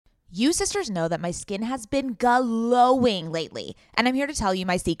You sisters know that my skin has been glowing lately, and I'm here to tell you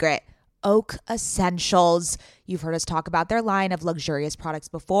my secret. Oak Essentials. You've heard us talk about their line of luxurious products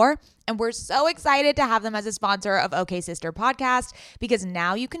before, and we're so excited to have them as a sponsor of OK Sister Podcast because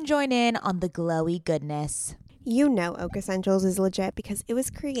now you can join in on the glowy goodness. You know Oak Essentials is legit because it was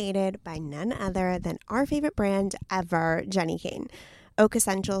created by none other than our favorite brand ever, Jenni Kayne. Oak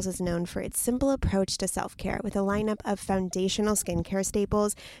Essentials is known for its simple approach to self-care with a lineup of foundational skincare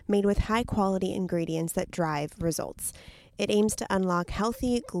staples made with high-quality ingredients that drive results. It aims to unlock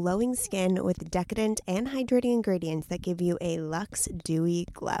healthy, glowing skin with decadent and hydrating ingredients that give you a luxe, dewy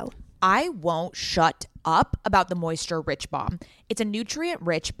glow. I won't shut up about the Moisture Rich Balm. It's a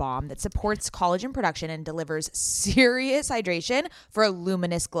nutrient-rich balm that supports collagen production and delivers serious hydration for a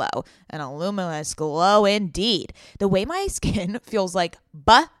luminous glow. And a luminous glow indeed. The way my skin feels like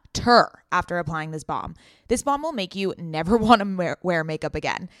butter after applying this balm. This balm will make you never want to wear makeup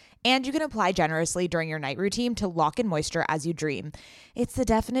again. And you can apply generously during your night routine to lock in moisture as you dream. It's the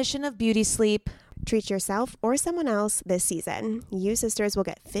definition of beauty sleep. Treat yourself or someone else this season. You sisters will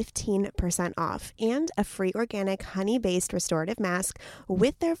get 15% off and a free organic honey-based restorative mask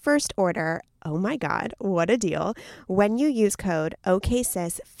with their first order. Oh my God, what a deal. When you use code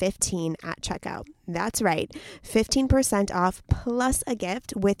OKSIS15 at checkout. That's right, 15% off plus a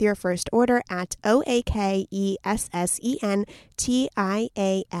gift with your first order at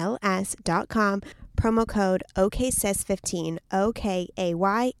OAKESSENTIALS.com. Promo code OKSIS15,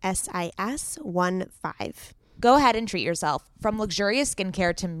 OKAYSIS15. Go ahead and treat yourself. From luxurious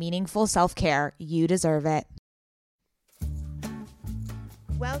skincare to meaningful self-care, you deserve it.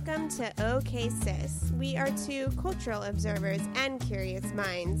 Welcome to OK Sis. We are two cultural observers and curious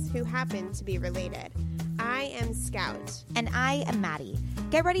minds who happen to be related. I am Scout. And I am Maddie.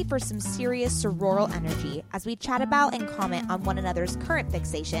 Get ready for some serious sororal energy as we chat about and comment on one another's current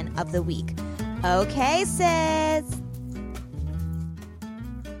fixation of the week. Okay, sis.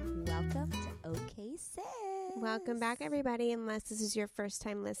 Welcome to OK Sis. Welcome back, everybody. Unless this is your first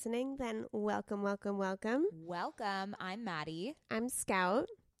time listening, then welcome, welcome, welcome. Welcome. I'm Maddie. I'm Scout.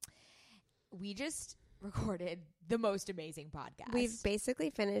 We just recorded the most amazing podcast. We've basically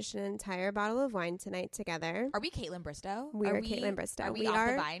finished an entire bottle of wine tonight together. Are we Caitlin Bristow? We are Caitlin Bristow. Are we off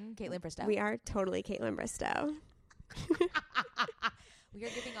the vine, Caitlin Bristow? We are totally Caitlin Bristow. We are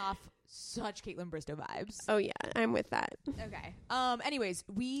giving off such Caitlin Bristow vibes. Oh yeah, I'm with that. Okay. Anyways,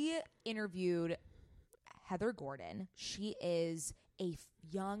 we interviewed Heather Gordon. She is a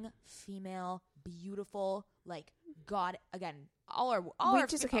young female, beautiful, like God. Again, enough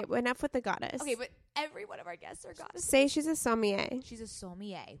with the goddess. Okay, but every one of our guests are goddesses. Say she's a sommelier. She's a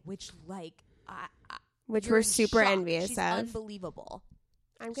sommelier, which we're super envious She's of. Unbelievable.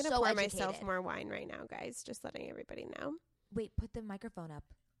 I'm gonna pour myself more wine right now, guys. Just letting everybody know. Wait, put the microphone up.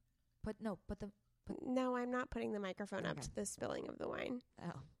 No, I'm not putting the microphone up to the spilling of the wine.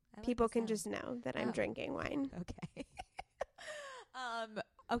 Oh. People can just know that I'm drinking wine. Okay.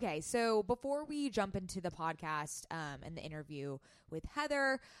 Okay, so before we jump into the podcast and the interview with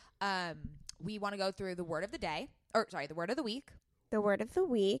Heather, we want to go through the word of the day. The word of the week. The word of the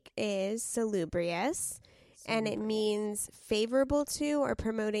week is salubrious, and it means favorable to or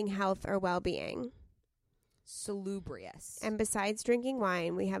promoting health or well-being. Salubrious. And besides drinking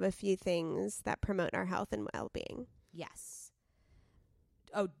wine, we have a few things that promote our health and well-being. Yes.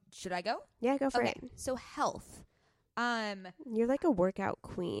 Oh, should I go? Yeah, go for it. So health. You're like a workout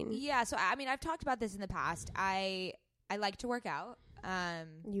queen. Yeah, so I mean, I've talked about this in the past. I like to work out.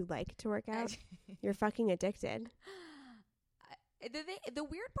 You like to work out? You're fucking addicted. The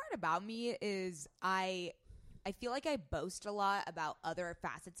weird part about me is I feel like I boast a lot about other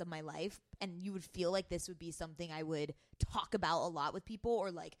facets of my life, and you would feel like this would be something I would talk about a lot with people or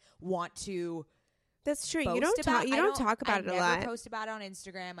like want to. That's true. You don't talk about it a lot. I never post about it on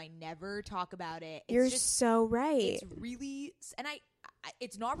Instagram. I never talk about it. You're so right. It's really, and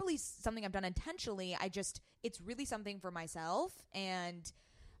it's not really something I've done intentionally. It's really something for myself, and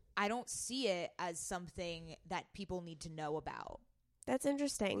I don't see it as something that people need to know about. That's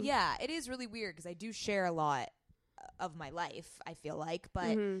interesting. Yeah, it is really weird because I do share a lot of my life, I feel like,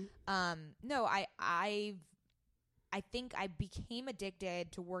 but no, I think I became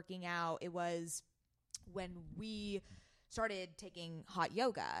addicted to working out. It was when we started taking hot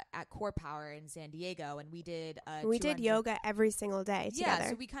yoga at Core Power in San Diego, and we did yoga every single day together. Yeah,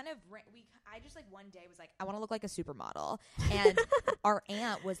 so we kind of I just like one day was like, I want to look like a supermodel, and our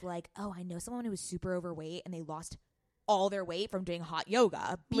aunt was like, oh, I know someone who was super overweight and they lost all their weight from doing hot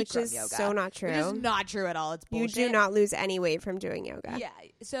yoga, which is yoga. So not true. Which is not true at all. It's bullshit. You do not lose any weight from doing yoga. Yeah,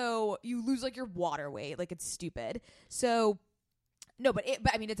 so you lose like your water weight, like it's stupid. So No, but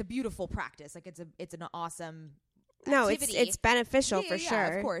I mean, it's a beautiful practice. Like it's an awesome No, activity. it's beneficial for Yeah,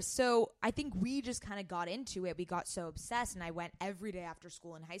 sure. of course. So I think we just kind of got into it. We got so obsessed, and I went every day after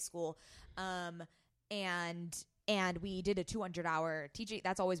school in high school, and we did a 200-hour teaching.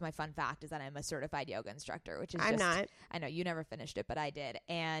 That's always my fun fact, is that I'm a certified yoga instructor, which is I'm not. I know you never finished it, but I did,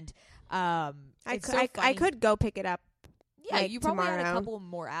 and I could go pick it up. Yeah, like, you probably had a tomorrow. couple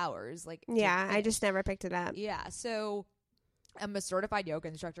more hours. Like Yeah, I just never picked it up. Yeah, so I'm a certified yoga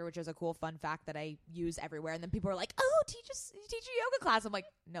instructor, which is a cool fun fact that I use everywhere. And then people are like, "Oh, teach a yoga class." I'm like,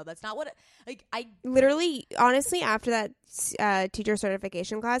 "No, that's not what." I literally, honestly, after that teacher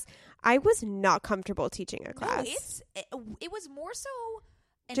certification class, I was not comfortable teaching a class. No, it was more so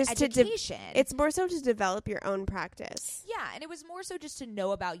an just education. It's more so to develop your own practice. Yeah, and it was more so just to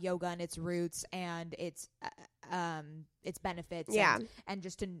know about yoga and its roots and its benefits. Yeah, and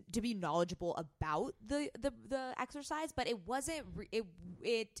just to be knowledgeable about the exercise. But it wasn't.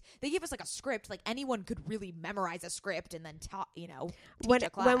 They gave us like a script. Like anyone could really memorize a script and then teach a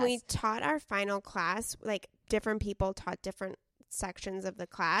class. When we taught our final class, like different people taught different sections of the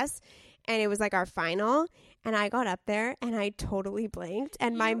class, and it was like our final, and I got up there and I totally blanked,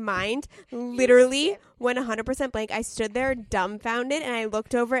 and my mind literally went 100% blank. I stood there dumbfounded, and I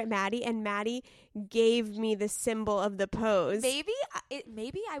looked over at Maddie, and Maddie gave me the symbol of the pose.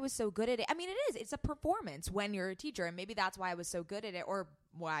 Maybe I was so good at it. I mean, it's a performance when you're a teacher, and maybe that's why I was so good at it, or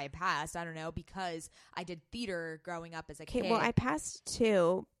why I passed. I don't know, because I did theater growing up as a kid. Well, I passed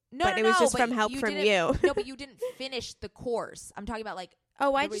too. No, but it was just from help from you. No, but you didn't finish the course. I'm talking about like.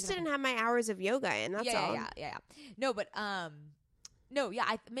 Oh, I just didn't have my hours of yoga in. That's all. Yeah. No, but no,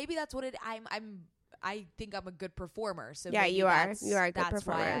 yeah. Maybe that's what it. I think I'm a good performer. So yeah, you are. You are a good that's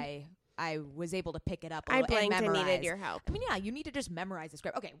performer. Why I was able to pick it up. I blanked and needed your help. I mean, yeah, you need to just memorize the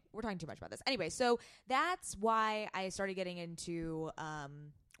script. Okay, we're talking too much about this. Anyway, so that's why I started getting into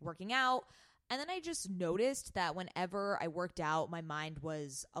working out. And then I just noticed that whenever I worked out, my mind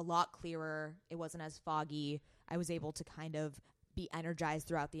was a lot clearer. It wasn't as foggy. I was able to kind of be energized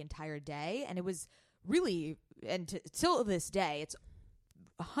throughout the entire day. And it was really, and till this day, it's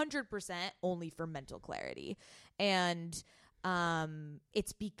 100% only for mental clarity. And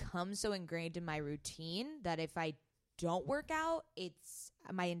it's become so ingrained in my routine that if I don't work out, it's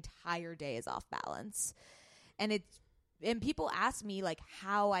my entire day is off balance. And people ask me like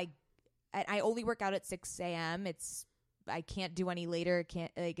how I only work out at 6 a.m. I can't do any later.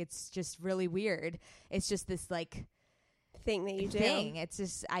 It's just really weird. It's just this like thing that you do. It's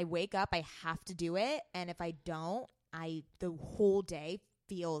just, I wake up, I have to do it. And if I don't, the whole day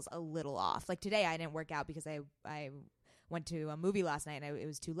feels a little off. Like today I didn't work out because I went to a movie last night and it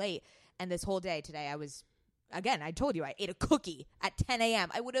was too late. And this whole day today I was, again, I told you I ate a cookie at 10 a.m.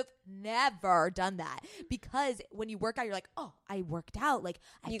 I would have never done that, because when you work out, you're like, oh, I worked out. Like,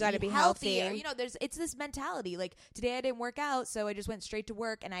 you got to be healthy. You know, it's this mentality. Like today I didn't work out, so I just went straight to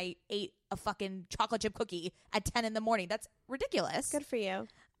work and I ate a fucking chocolate chip cookie at 10 in the morning. That's ridiculous. Good for you.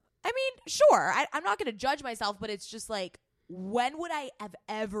 I mean, sure, I'm not going to judge myself, but it's just like, when would I have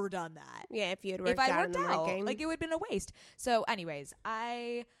ever done that? Yeah, if you had worked out in the morning. Like it would have been a waste. So anyways,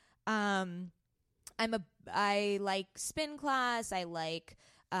 I like spin class. I like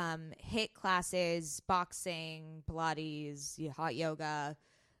HIIT classes, boxing, Pilates, hot yoga.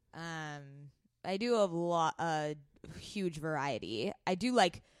 I do a huge variety. I do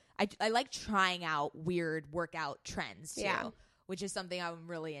like I like trying out weird workout trends too, which is something I'm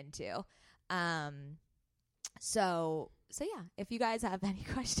really into. So yeah, if you guys have any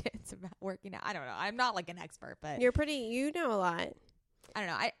questions about working out, I don't know. I'm not like an expert, but you know a lot. I don't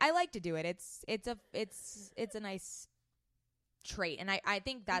know. I like to do it. It's a nice trait. And I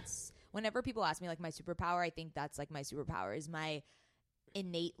think that's, whenever people ask me like my superpower, I think that's like my superpower is my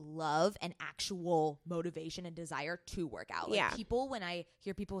innate love and actual motivation and desire to work out. Like people, when I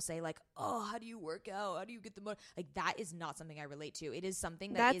hear people say like, oh, how do you work out? How do you get the like that is not something I relate to. It is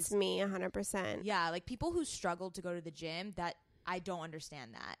something that's me 100%. Yeah. Like people who struggle to go to the gym, that I don't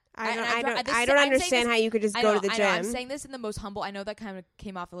understand that. I don't understand how you could just go to the gym. I'm saying this in the most humble. I know that kind of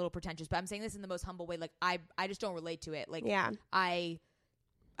came off a little pretentious, but I'm saying this in the most humble way. Like I just don't relate to it. Like I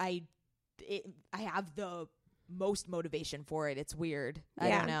have the most motivation for it. It's weird. I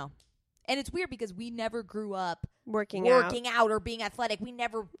don't know. And it's weird because we never grew up working out or being athletic. We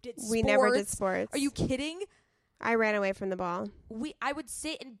never did sports. We never did sports. Are you kidding? I ran away from the ball. I would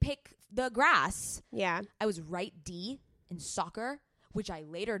sit and pick the grass. Yeah. I was right D in soccer. which I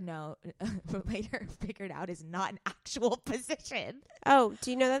later figured out is not an actual position. Oh,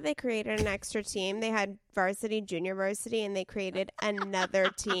 do you know that they created an extra team? They had varsity, junior varsity, and they created another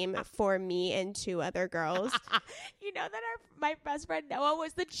team for me and 2 other girls. You know that my best friend Noah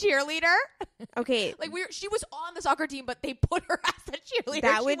was the cheerleader. Okay, Like she was on the soccer team, but they put her as the cheerleader.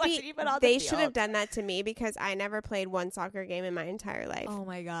 that She would wasn't be. even on They the should field. have done that to me because I never played one soccer game in my entire life. Oh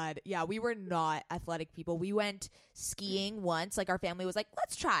my God. Yeah, we were not athletic people. We went skiing once. Like our family was like,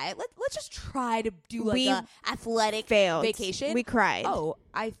 let's try it. Let's just try to do like We a athletic Failed. vacation. We cried. Oh,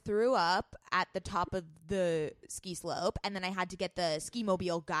 I threw up at the top of the ski slope, and then I had to get the ski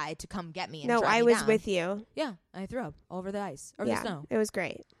mobile guy to come get me. And No, drive I me was down. with you. Yeah, I threw up all over the ice or the Yeah, snow. it was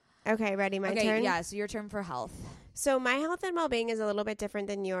great. Okay, ready? My turn? Yeah, so your turn for health. So my health and well-being is a little bit different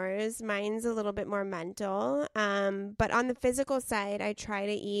than yours. Mine's a little bit more mental. But on the physical side, I try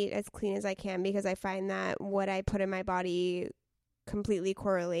to eat as clean as I can because I find that what I put in my body completely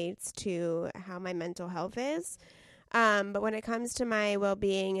correlates to how my mental health is. But when it comes to my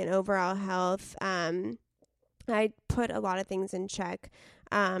well-being and overall health, I put a lot of things in check.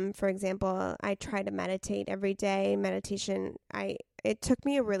 For example, I try to meditate every day. Meditation, it took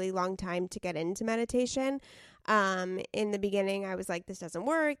me a really long time to get into meditation. In the beginning, I was like, this doesn't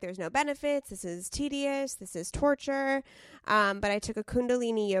work. There's no benefits. This is tedious. This is torture. But I took a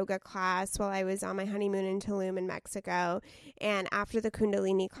Kundalini yoga class while I was on my honeymoon in Tulum in Mexico. And after the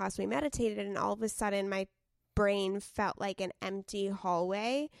Kundalini class, we meditated, and all of a sudden my brain felt like an empty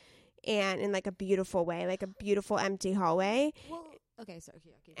hallway, and in like a beautiful way, like a beautiful empty hallway. Well, okay, so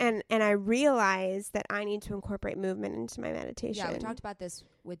okay. And I realized that I need to incorporate movement into my meditation. Yeah, we talked about this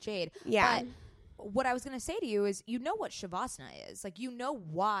with Jade. Yeah. But what I was going to say to you is, you know what Shavasana is. Like, you know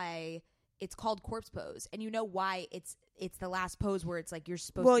why it's called corpse pose, and you know why it's the last pose where it's like you're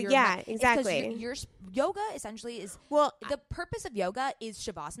supposed Well, to. yeah, It's exactly. 'cause your yoga essentially is, Well, the purpose of yoga is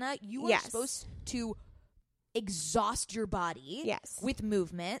Shavasana. You are Yes. supposed to exhaust your body Yes. with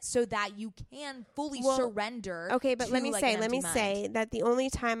movement so that you can fully surrender. Okay, but to let me like say an empty mind. that the only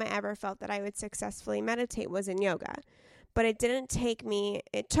time I ever felt that I would successfully meditate was in yoga. But it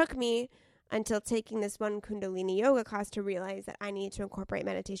took me until taking this one Kundalini yoga class to realize that I need to incorporate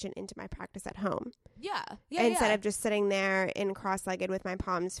meditation into my practice at home. Yeah. Instead of just sitting there in cross-legged with my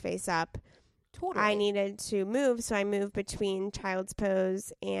palms face up. Totally. I needed to move, so I moved between child's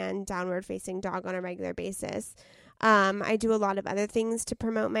pose and downward facing dog on a regular basis. I do a lot of other things to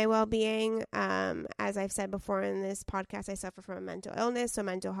promote my well-being. As I've said before in this podcast, I suffer from a mental illness, so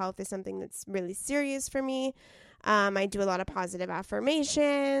mental health is something that's really serious for me. I do a lot of positive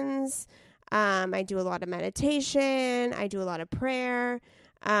affirmations. I do a lot of meditation. I do a lot of prayer.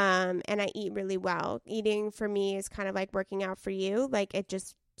 And I eat really well. Eating for me is kind of like working out for you. Like, it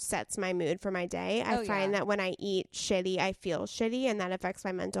just sets my mood for my day. I find that when I eat shitty, I feel shitty, and that affects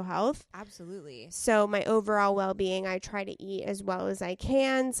my mental health. Absolutely. So my overall well-being, I try to eat as well as I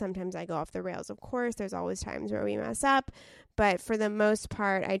can. Sometimes I go off the rails, of course. There's always times where we mess up. But for the most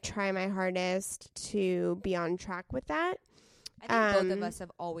part, I try my hardest to be on track with that. I think both of us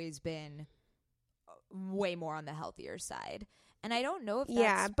have always been way more on the healthier side. And I don't know if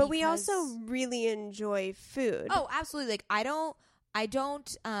that's but we because- also really enjoy food. Oh, absolutely. Like, I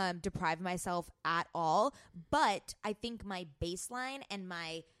don't deprive myself at all, but I think my baseline and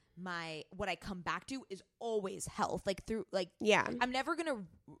my what I come back to is always health. Like, through like, Yeah. I'm never gonna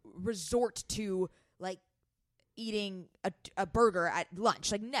resort to like eating a burger at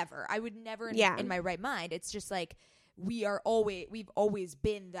lunch. Like, never. I would never in my right mind. It's just like we've always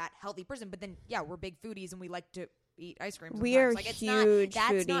been that healthy person. But then we're big foodies and we like to eat ice cream sometimes. We are like, it's huge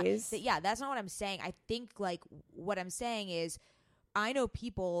that's foodies. Not, that's not what I'm saying. I think like what I'm saying is, I know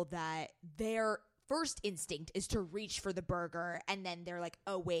people that their first instinct is to reach for the burger, and then they're like,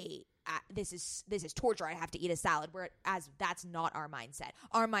 "Oh wait, this is torture. I have to eat a salad." Whereas that's not our mindset.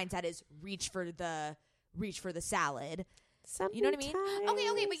 Our mindset is reach for the salad. You know what I mean?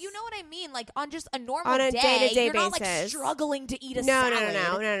 Okay, but you know what I mean. Like, on just a normal day-to-day you're not like basis. struggling to eat a No. salad.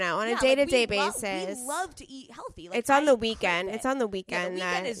 On a day-to-day basis. We love to eat healthy. Like, It's on the I weekend. crave it. It's on the Yeah, weekend. the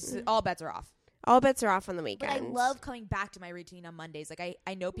weekend is all bets are off. All bets are off on the But weekend. I love coming back to my routine on Mondays. Like,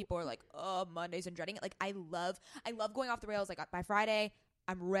 I know people are like, oh, Mondays and dreading it. Like, I love going off the rails. Like, by Friday,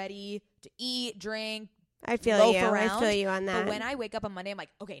 I'm ready to eat, drink, I feel loaf you. around. I feel you on that. But when I wake up on Monday, I'm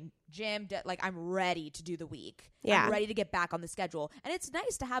like, okay, gym, like, I'm ready to do the week. Yeah. I'm ready to get back on the schedule. And it's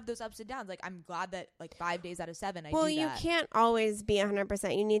nice to have those ups and downs. Like, I'm glad that like 5 days out of 7, I do that. you can't always be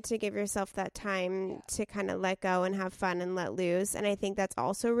 100%. You need to give yourself that time to kind of let go and have fun and let loose. And I think that's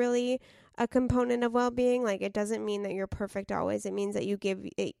also really a component of well-being. Like, it doesn't mean that you're perfect always. It means that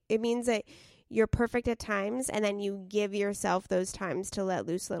it means that you're perfect at times and then you give yourself those times to let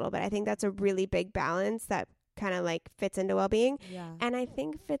loose a little bit. I think that's a really big balance that kind of like fits into well-being. Yeah. And I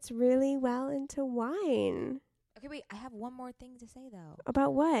think fits really well into wine. Okay, wait. I have one more thing to say, though.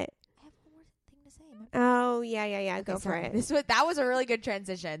 About what? I have one more thing to say. Oh, yeah. Okay, Go for sorry. it. That was a really good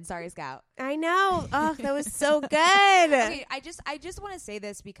transition. Sorry, Scout. I know. Oh, that was so good. Okay, I just want to say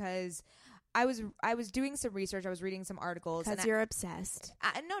this because I was doing some research. I was reading some articles. Because you're obsessed.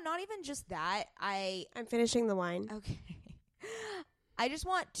 No, not even just that. I'm finishing the wine. Okay. I just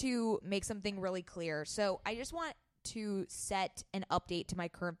want to make something really clear. So I just want to set an update to my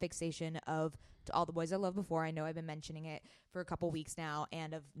current fixation of To All the Boys I Loved Before. I know I've been mentioning it for a couple weeks now,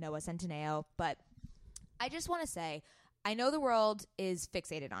 and of Noah Centineo, but I just want to say, I know the world is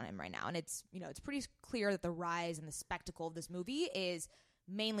fixated on him right now, and it's pretty clear that the rise and the spectacle of this movie is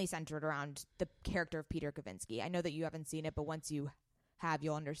mainly centered around the character of Peter Kavinsky. I know that you haven't seen it, but once you have,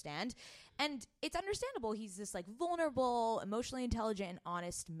 you'll understand. And it's understandable. He's this like vulnerable, emotionally intelligent, and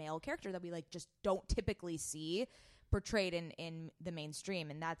honest male character that we like just don't typically see portrayed in the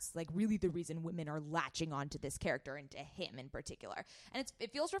mainstream. And that's like really the reason women are latching onto this character and to him in particular. And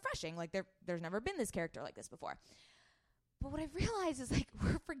it feels refreshing. Like there's never been this character like this before. But what I've realized is like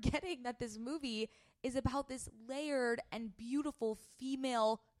we're forgetting that this movie is about this layered and beautiful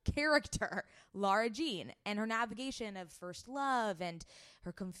female character, Lara Jean, and her navigation of first love and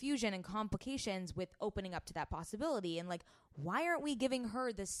her confusion and complications with opening up to that possibility. And like, why aren't we giving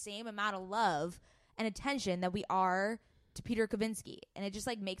her the same amount of love and attention that we are to Peter Kavinsky? And it just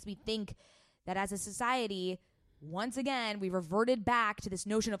like makes me think that as a society, once again, we reverted back to this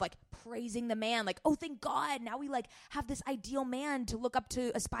notion of like praising the man, like, oh, thank God, now we like have this ideal man to look up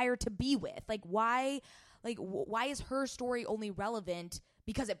to, aspire to be with. Like, why is her story only relevant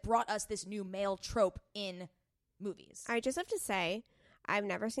because it brought us this new male trope in movies? I just have to say, I've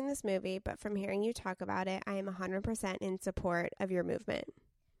never seen this movie, but from hearing you talk about it, I am 100% in support of your movement.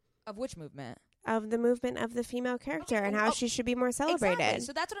 Of which movement? Of the movement of the female character and how she should be more celebrated. Exactly.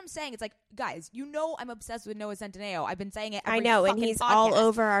 So that's what I'm saying. It's like, guys, I'm obsessed with Noah Centineo. I've been saying it I know, and he's podcast. all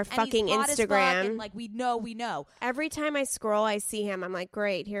over our And fucking he's hot as fuck, Instagram. and like we know. Every time I scroll, I see him. I'm like,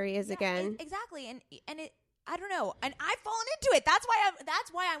 great, here he is again. Exactly. And it, I don't know. And I've fallen into it. That's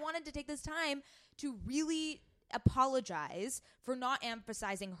why I wanted to take this time to really apologize for not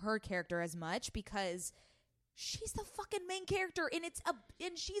emphasizing her character as much, because she's the fucking main character,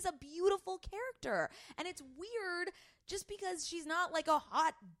 and she's a beautiful character. And it's weird just because she's not like a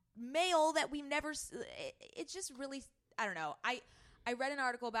hot male that we've never. It's just really, I don't know. I read an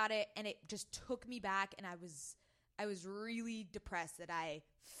article about it, and it just took me back, and I was really depressed that I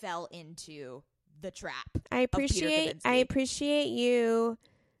fell into the trap. I appreciate you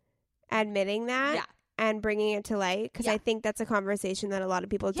admitting that. Yeah. And bringing it to light, because I think that's a conversation that a lot of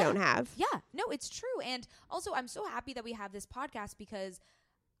people don't have. Yeah, no, it's true. And also, I'm so happy that we have this podcast, because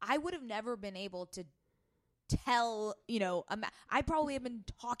I would have never been able to tell, I probably have been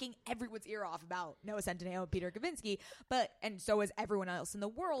talking everyone's ear off about Noah Centineo and Peter Kavinsky, and so is everyone else in the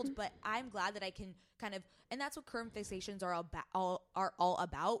world. But I'm glad that I can kind of, and that's what current fixations are all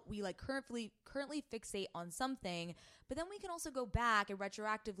about. We like currently fixate on something, but then we can also go back and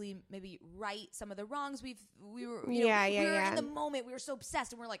retroactively maybe right some of the wrongs we were in the moment. We were so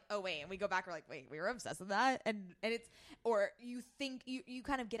obsessed, and we're like, oh wait, and we go back, we're like, wait, we were obsessed with that, and it's, or you think you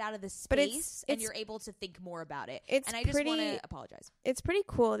kind of get out of this space, and you're able to think more about it. And I just want to apologize. It's pretty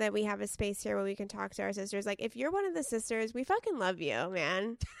cool that we have a space here where we can talk to our sisters. Like, if you're one of the sisters, we fucking love you,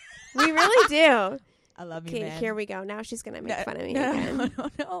 man. We really do. I love you, man. Here we go. Now she's going to make fun of me again.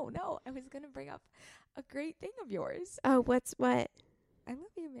 No. I was going to bring up a great thing of yours. Oh, what? I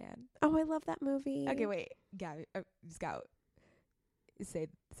love you, man. Oh, I love that movie. Okay, wait. Gabby, Scout, say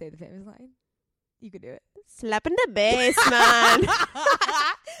the famous line. You can do it. Slap in the base, man.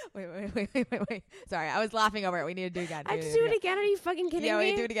 Wait. Sorry, I was laughing over it. We need to do it again. I have to do it again? Are you fucking kidding me? Yeah,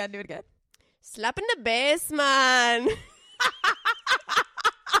 wait, do it again. Slap in the base, man.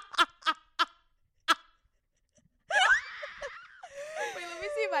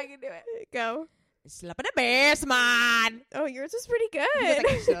 If I can do it. Go. Slap in the bears, man. Oh, yours was pretty good.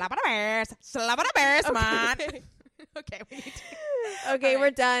 Like, slap in the bears, man. Okay, we need to. Okay,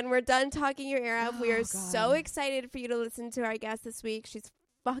 we're done. We're done talking your ear off. We are so excited for you to listen to our guest this week. She's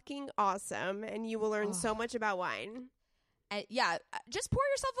fucking awesome, and you will learn so much about wine. Just pour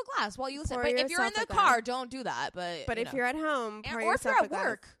yourself a glass while you listen. But if you're in the car, don't do that. But if you're at home, pour or if yourself you're a glass.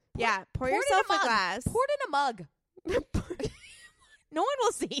 work, pour yourself a glass. Pour it in a mug. No one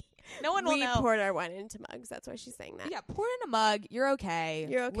will see. No one will know. We poured our wine into mugs. That's why she's saying that. Yeah, pour it in a mug. You're okay.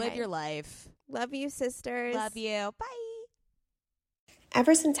 You're okay. Live your life. Love you, sisters. Love you. Bye.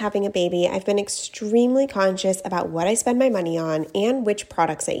 Ever since having a baby, I've been extremely conscious about what I spend my money on and which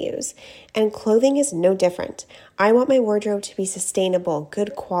products I use. And clothing is no different. I want my wardrobe to be sustainable,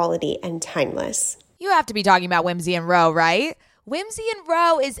 good quality, and timeless. You have to be talking about Whimsy and Row, right? Whimsy and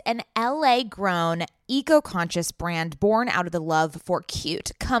Row is an LA-grown, eco-conscious brand born out of the love for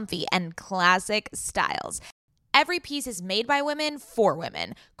cute, comfy, and classic styles. Every piece is made by women for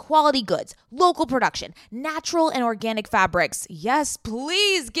women. Quality goods, local production, natural and organic fabrics. Yes,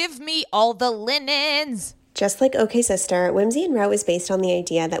 please give me all the linens. Just like OK Sister, Whimsy and Row is based on the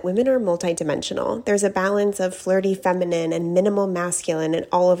idea that women are multidimensional. There's a balance of flirty feminine and minimal masculine in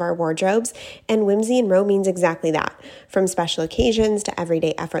all of our wardrobes, and Whimsy and Row means exactly that. From special occasions to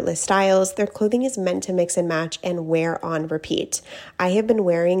everyday effortless styles, their clothing is meant to mix and match and wear on repeat. I have been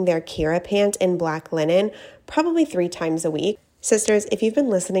wearing their Kira pant in black linen probably 3 times a week. Sisters, if you've been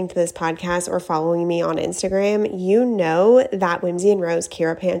listening to this podcast or following me on Instagram, you know that Whimsy and Row's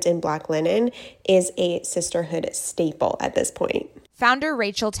Kira pant in black linen is a sisterhood staple at this point. Founder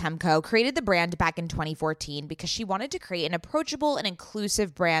Rachel Temko created the brand back in 2014 because she wanted to create an approachable and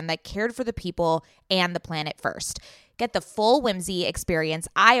inclusive brand that cared for the people and the planet first. Get the full Whimsy experience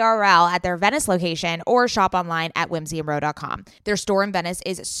IRL at their Venice location or shop online at whimsyandrow.com. Their store in Venice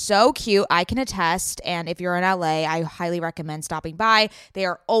is so cute, I can attest, and if you're in LA, I highly recommend stopping by. They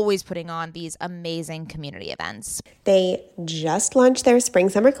are always putting on these amazing community events. They just launched their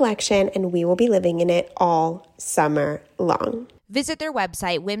spring-summer collection, and we will be living in it all summer long. Visit their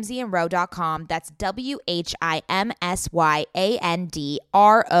website, whimsyandrow.com. That's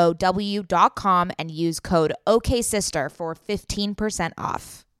WHIMSYANDROW.com and use code OKSister for 15%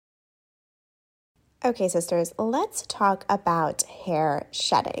 off. Okay, sisters, let's talk about hair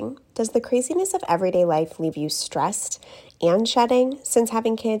shedding. Does the craziness of everyday life leave you stressed and shedding? Since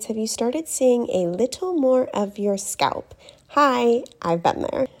having kids, have you started seeing a little more of your scalp? Hi, I've been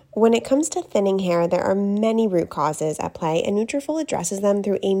there. When it comes to thinning hair, there are many root causes at play, and Nutrafol addresses them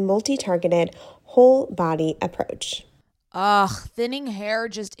through a multi-targeted, whole-body approach. Ugh, thinning hair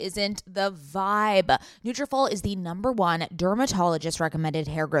just isn't the vibe. Nutrafol is the #1 dermatologist-recommended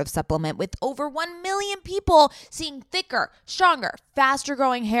hair growth supplement, with over 1 million people seeing thicker, stronger,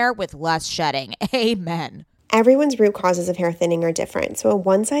 faster-growing hair with less shedding. Amen. Everyone's root causes of hair thinning are different, so a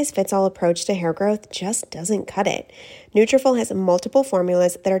one-size-fits-all approach to hair growth just doesn't cut it. Nutrafol has multiple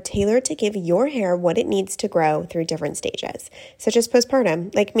formulas that are tailored to give your hair what it needs to grow through different stages, such as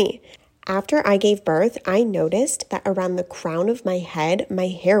postpartum, like me. After I gave birth, I noticed that around the crown of my head, my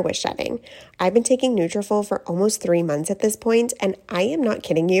hair was shedding. I've been taking Nutrafol for almost 3 months at this point, and I am not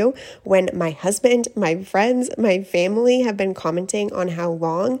kidding you when my husband, my friends, my family have been commenting on how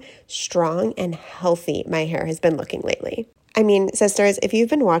long, strong, and healthy my hair has been looking lately. I mean, sisters, if you've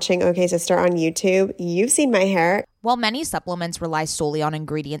been watching OK Sister on YouTube, you've seen my hair. While many supplements rely solely on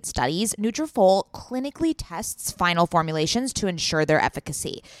ingredient studies, Nutrafol clinically tests final formulations to ensure their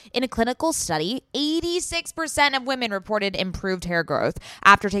efficacy. In a clinical study, 86% of women reported improved hair growth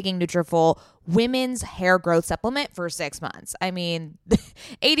after taking Nutrafol women's hair growth supplement for 6 months. I mean,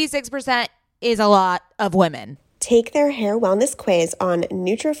 86% is a lot of women. Take their hair wellness quiz on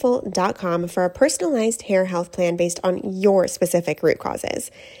Nutrafol.com for a personalized hair health plan based on your specific root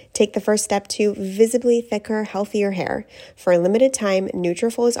causes. Take the first step to visibly thicker, healthier hair. For a limited time,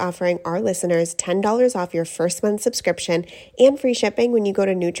 Nutrafol is offering our listeners $10 off your first month subscription and free shipping when you go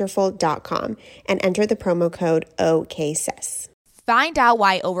to Nutrafol.com and enter the promo code OKSIS. Find out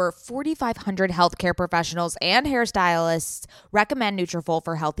why over 4,500 healthcare professionals and hairstylists recommend Nutrafol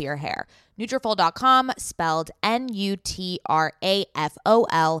for healthier hair. Nutrafol.com, spelled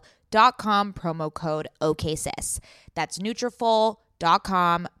Nutrafol.com, promo code OKSIS. That's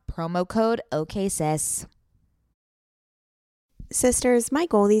Nutrafol.com, promo code OKSIS. Sisters, my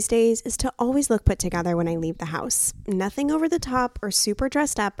goal these days is to always look put together when I leave the house. Nothing over the top or super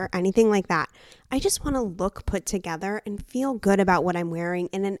dressed up or anything like that. I just want to look put together and feel good about what I'm wearing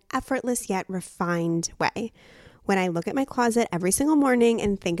in an effortless yet refined way. When I look at my closet every single morning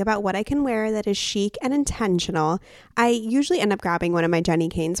and think about what I can wear that is chic and intentional, I usually end up grabbing one of my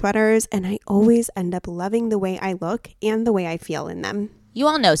Jenni Kayne sweaters, and I always end up loving the way I look and the way I feel in them. You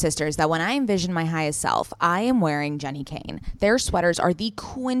all know, sisters, that when I envision my highest self, I am wearing Jenni Kayne. Their sweaters are the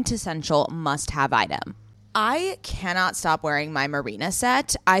quintessential must-have item. I cannot stop wearing my Marina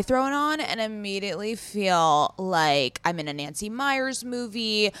set. I throw it on and immediately feel like I'm in a Nancy Meyers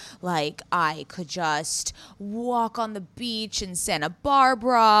movie, like I could just walk on the beach in Santa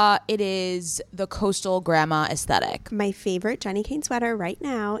Barbara. It is the coastal grandma aesthetic. My favorite Jenny Kane sweater right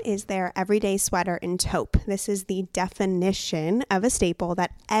now is their everyday sweater in taupe. This is the definition of a staple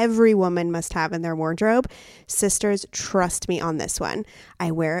that every woman must have in their wardrobe. Sisters, trust me on this one.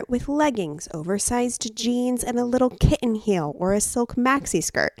 I wear it with leggings, oversized jeans, and a little kitten heel or a silk maxi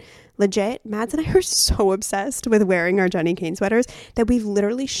skirt. Legit, Mads and I are so obsessed with wearing our Jenny Kane sweaters that we've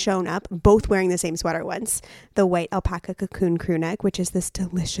literally shown up both wearing the same sweater once. The white alpaca cocoon crew neck, which is this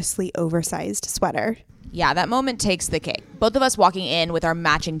deliciously oversized sweater. Yeah, that moment takes the cake. Both of us walking in with our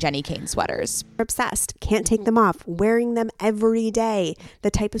matching Jenny Kane sweaters. We're obsessed. Can't take them off. Wearing them every day.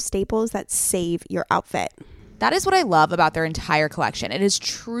 The type of staples that save your outfit. That is what I love about their entire collection. It is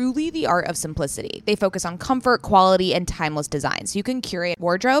truly the art of simplicity. They focus on comfort, quality, and timeless design, so you can curate a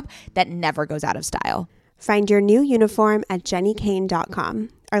wardrobe that never goes out of style. Find your new uniform at jennykane.com.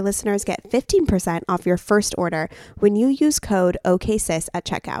 Our listeners get 15% off your first order when you use code OKSIS at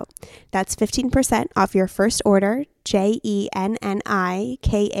checkout. That's 15% off your first order,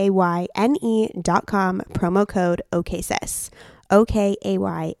 JENNIKAYNE.com, promo code OKSIS.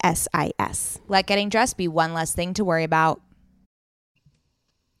 OKAYSIS. Let getting dressed be one less thing to worry about.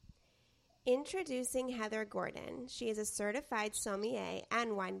 Introducing Heather Gordon. She is a certified sommelier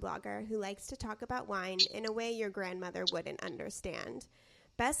and wine blogger who likes to talk about wine in a way your grandmother wouldn't understand.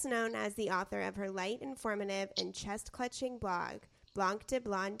 Best known as the author of her light, informative, and chest-clutching blog,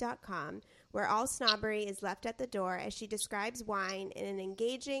 blancdeblonde.com, where all snobbery is left at the door as she describes wine in an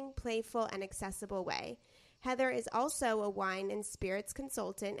engaging, playful, and accessible way. Heather is also a wine and spirits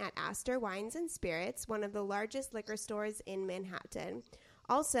consultant at Astor Wines and Spirits, one of the largest liquor stores in Manhattan.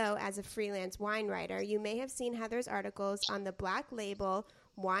 Also, as a freelance wine writer, you may have seen Heather's articles on the Black Label,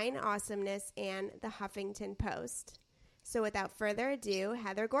 Wine Awesomeness, and the Huffington Post. So without further ado,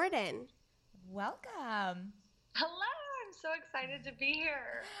 Heather Gordon. Welcome. Hello, I'm so excited to be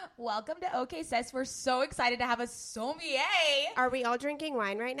here. Welcome to OK Sis. We're so excited to have a sommelier. Are we all drinking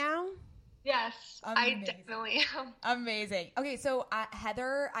wine right now? Yes, Amazing. I definitely am. Amazing. Okay, so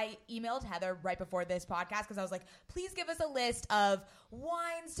Heather, I emailed Heather right before this podcast because I was like, please give us a list of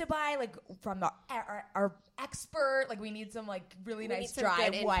wines to buy, like from our expert. Like we need some like really nice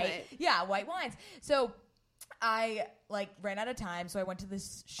dry white, white wines. So I ran out of time, so I went to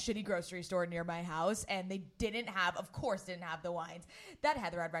this shitty grocery store near my house, and they didn't have the wines that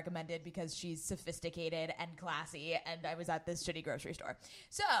Heather had recommended because she's sophisticated and classy, and I was at this shitty grocery store.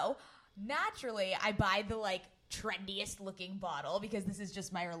 So naturally, I buy the trendiest looking bottle because this is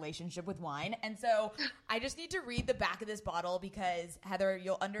just my relationship with wine. And so I just need to read the back of this bottle because, Heather,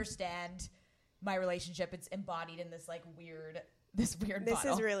 you'll understand my relationship. It's embodied in this weird bottle. This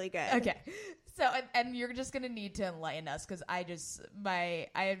is really good. Okay. So, and you're just going to need to enlighten us because I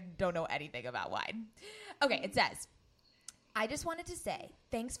don't know anything about wine. Okay, it says, I just wanted to say,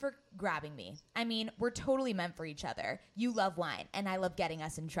 thanks for grabbing me. I mean, we're totally meant for each other. You love wine, and I love getting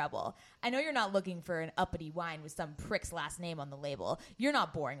us in trouble. I know you're not looking for an uppity wine with some prick's last name on the label. You're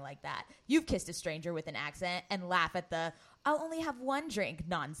not boring like that. You've kissed a stranger with an accent and laugh at the, I'll only have one drink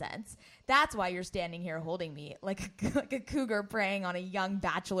nonsense. That's why you're standing here holding me like a cougar preying on a young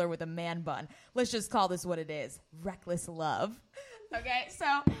bachelor with a man bun. Let's just call this what it is. Reckless love. Okay, so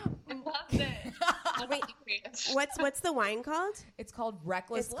I love it. Wait, what's the wine called? It's called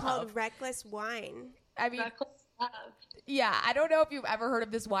Reckless It's Love. called Reckless Wine. I mean, Reckless love. yeah, I don't know if you've ever heard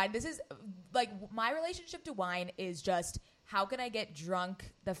of this wine. This is my relationship to wine is just how can I get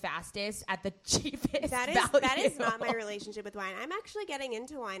drunk the fastest at the cheapest That is not my relationship with wine. I'm actually getting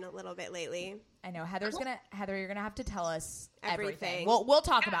into wine a little bit lately. I know Heather, you're gonna have to tell us everything. Everything. We'll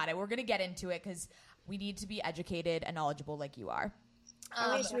talk about it. We're gonna get into it because we need to be educated and knowledgeable like you are.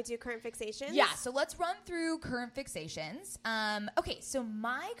 Should we do current fixations? Yeah, so let's run through current fixations. Okay, so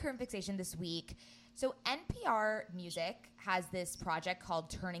my current fixation this week. So NPR Music has this project called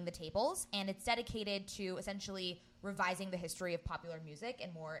Turning the Tables, and it's dedicated to essentially revising the history of popular music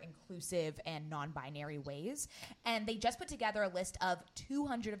in more inclusive and non-binary ways. And they just put together a list of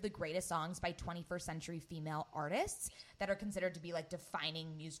 200 of the greatest songs by 21st century female artists that are considered to be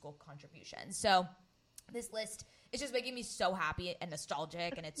defining musical contributions. So this list is just making me so happy and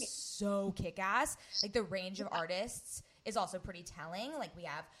nostalgic, and it's so kick-ass. The range of artists is also pretty telling. We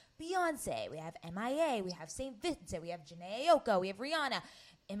have Beyonce, we have MIA, we have St. Vincent, we have Janae Aiko, we have Rihanna,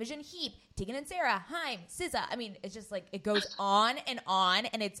 Imogen Heap, Tegan and Sarah, Haim, SZA. I mean, it's just it goes on, and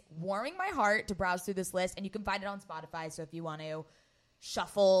it's warming my heart to browse through this list, and you can find it on Spotify, so if you want to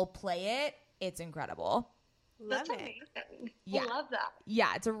shuffle, play it, it's incredible. Love That's it. amazing. Yeah. I love that.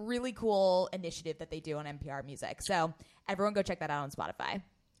 Yeah, it's a really cool initiative that they do on NPR Music. So everyone go check that out on Spotify.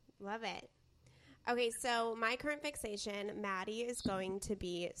 Love it. Okay, so my current fixation, Maddie is going to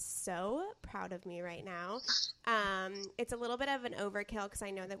be so proud of me right now. It's a little bit of an overkill because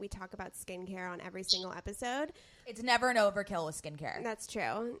I know that we talk about skincare on every single episode. It's never an overkill with skincare. That's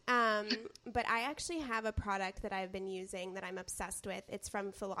true. But I actually have a product that I've been using that I'm obsessed with. It's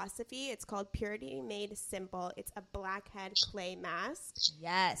from Philosophy. It's called Purity Made Simple. It's a blackhead clay mask,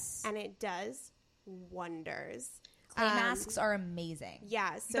 Yes. and it does wonders. Clay masks are amazing.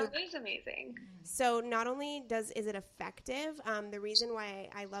 Yeah, so That is amazing. So not only is it effective, the reason why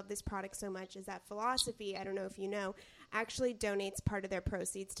I love this product so much is that Philosophy, I don't know if you know, actually donates part of their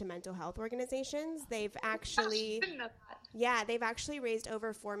proceeds to mental health organizations. They've actually, Didn't know that. yeah, they've actually raised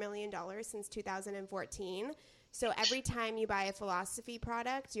over $4 million since 2014. So every time you buy a Philosophy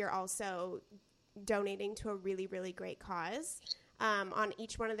product, you're also donating to a really, really great cause. On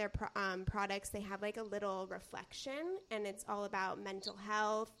each one of their products, they have like a little reflection, and it's all about mental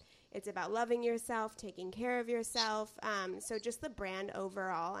health. It's about loving yourself, taking care of yourself. So just the brand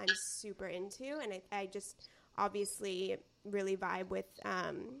overall, I'm super into, and I just obviously really vibe with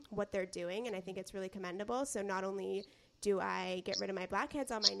what they're doing, and I think it's really commendable. So not only do I get rid of my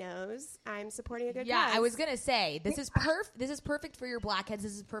blackheads on my nose, I'm supporting a good cause. I was gonna say this is This is perfect for your blackheads.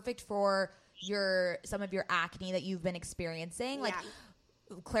 This is perfect for some of your acne that you've been experiencing. Like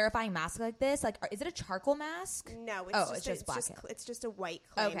clarifying mask like this. Like, is it a charcoal mask? No, it's just blackhead. It's just a white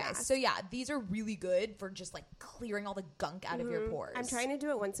clay Okay, mask. so yeah, these are really good for just like clearing all the gunk out of your pores. I'm trying to do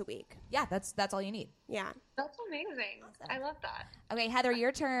it once a week. Yeah, that's all you need. Yeah. That's amazing. I love that. Okay, Heather,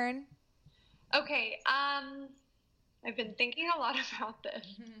 your turn. Okay. I've been thinking a lot about this.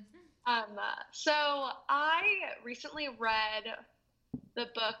 So I recently read the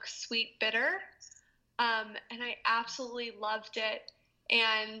book Sweet Bitter, and I absolutely loved it.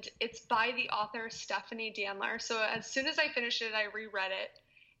 And it's by the author Stephanie Danler. So as soon as I finished it, I reread it.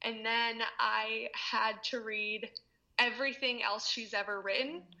 And then I had to read everything else she's ever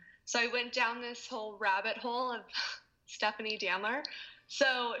written. So I went down this whole rabbit hole of Stephanie Danler.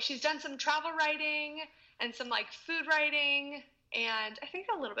 So she's done some travel writing and some like food writing, and I think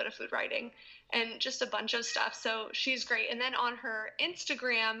a little bit of food writing and just a bunch of stuff. So she's great. And then on her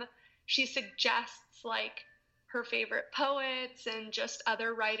Instagram, she suggests like her favorite poets and just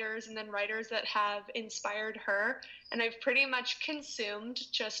other writers, and then writers that have inspired her. And I've pretty much consumed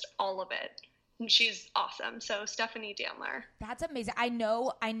just all of it. And she's awesome. So Stephanie Danler. That's amazing. I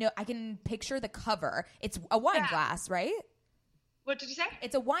know. I can picture the cover. It's a wine glass, right? What did you say?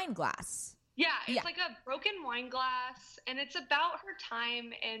 It's a wine glass. Yeah, it's like a broken wine glass, and it's about her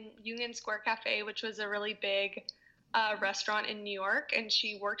time in Union Square Cafe, which was a really big restaurant in New York, and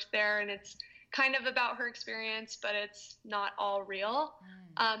she worked there, and it's kind of about her experience, but it's not all real.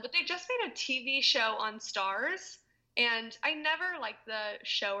 But they just made a TV show on Stars, and I never liked the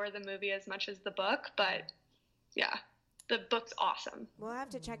show or the movie as much as the book, but yeah, the book's awesome. We'll have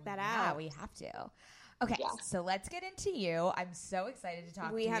to check that Yeah, out. we have to. Okay, so let's get into you. I'm so excited to talk to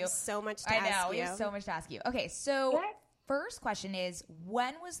you. We have so much to I ask know, you. we have so much to ask you. Okay, so first question is,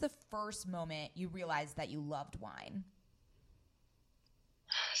 when was the first moment you realized that you loved wine?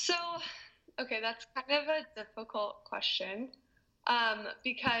 So, okay, that's kind of a difficult question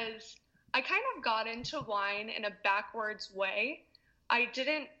because I kind of got into wine in a backwards way. I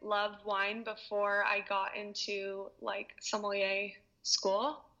didn't love wine before I got into like sommelier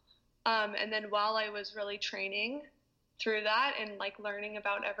school. And then while I was really training through that and like learning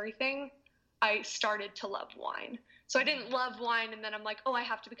about everything, I started to love wine. So I didn't love wine and then I'm like, oh, I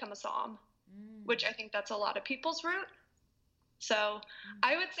have to become a somm, which I think that's a lot of people's route. So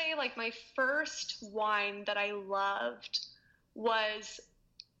I would say like my first wine that I loved was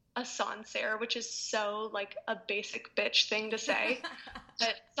a Sancerre, which is so like a basic bitch thing to say.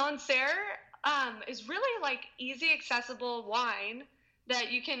 But Sancerre is really like easy, accessible wine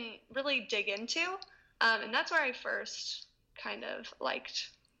that you can really dig into. And that's where I first kind of liked,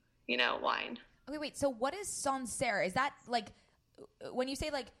 wine. Okay, wait. So what is Sancerre? Is that like when you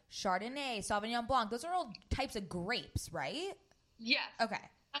say like Chardonnay, Sauvignon Blanc? Those are all types of grapes, right? Yes. Okay.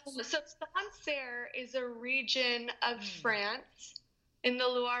 So Sancerre is a region of France in the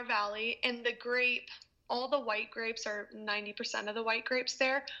Loire Valley, and all the white grapes, or 90% of the white grapes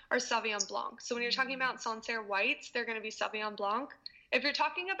there, are Sauvignon Blanc. So when you're talking about Sancerre whites, they're going to be Sauvignon Blanc. If you're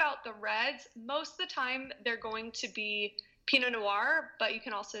talking about the reds, most of the time they're going to be Pinot Noir, but you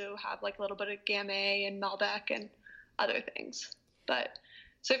can also have like a little bit of Gamay and Malbec and other things. But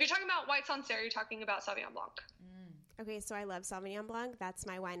so if you're talking about white Sancerre, you're talking about Sauvignon Blanc. Okay, so I love Sauvignon Blanc. That's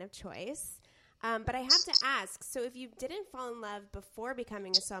my wine of choice. But I have to ask, so if you didn't fall in love before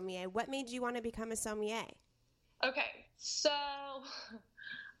becoming a sommelier, what made you want to become a sommelier? Okay, so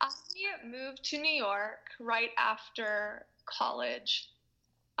I moved to New York right after college,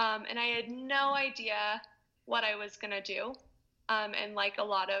 and I had no idea what I was going to do. And like a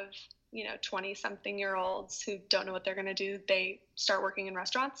lot of, 20-something-year-olds who don't know what they're going to do, they start working in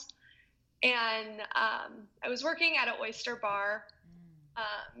restaurants. And I was working at an oyster bar,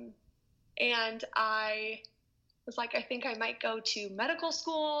 and I was like, I think I might go to medical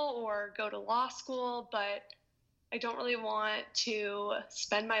school or go to law school, but I don't really want to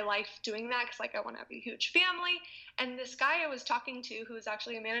spend my life doing that because, like, I want to have a huge family. And this guy I was talking to, who was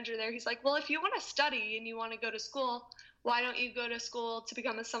actually a manager there, he's like, well, if you want to study and you want to go to school, why don't you go to school to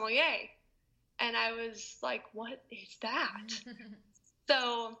become a sommelier? And I was like, what is that?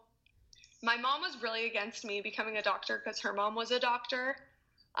 So my mom was really against me becoming a doctor because her mom was a doctor,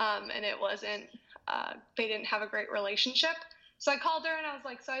 and it wasn't, they didn't have a great relationship. So I called her and I was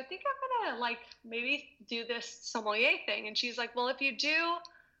like, so I think I'm going to like maybe do this sommelier thing. And she's like, well, if you do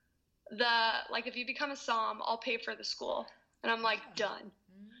if you become a som, I'll pay for the school. And I'm like, done.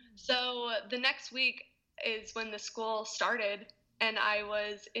 So the next week is when the school started, and I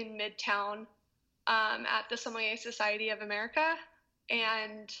was in Midtown at the Sommelier Society of America,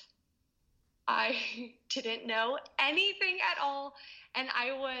 and I didn't know anything at all. And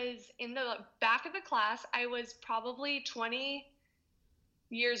I was in the back of the class. I was probably 20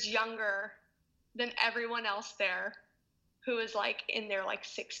 years younger than everyone else there, who was like in their like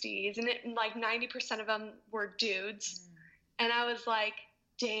 60s, and like 90% of them were dudes. And I was like,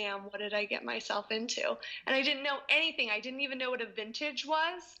 damn, what did I get myself into? And I didn't know anything. I didn't even know what a vintage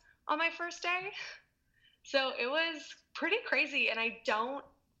was on my first day. So it was pretty crazy. And I don't,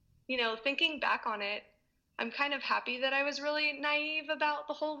 thinking back on it, I'm kind of happy that I was really naive about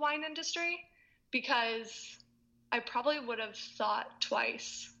the whole wine industry, because I probably would have thought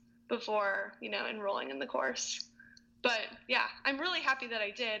twice before, enrolling in the course. But yeah, I'm really happy that I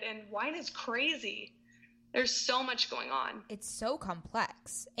did. And wine is crazy. There's so much going on. It's so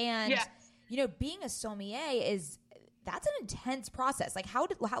complex. And, being a sommelier that's an intense process. Like how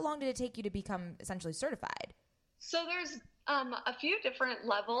long did it take you to become essentially certified? So there's a few different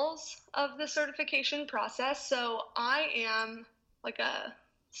levels of the certification process. So I am like a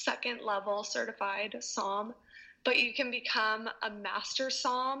second level certified som, but you can become a master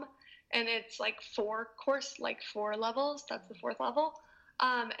som, and it's like 4 levels. That's the 4th level.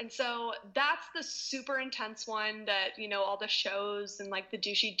 And so that's the super intense one that, all the shows and like the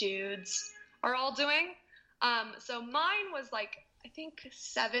douchey dudes are all doing. So mine was like, I think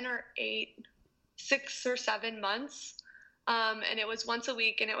 6 or 7 months. And it was once a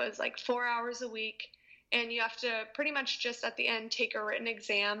week, and it was like 4 hours a week. And you have to pretty much just at the end take a written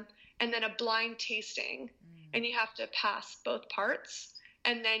exam and then a blind tasting. And you have to pass both parts,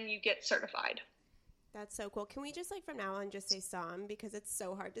 and then you get certified. That's so cool. Can we just from now on just say som, because it's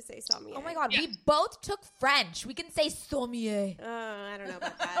so hard to say sommelier? Oh my God, we both took French. We can say sommelier. I don't know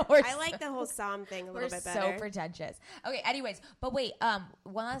about that. I like the whole som thing a little bit better. We're so pretentious. Okay, anyways, but wait,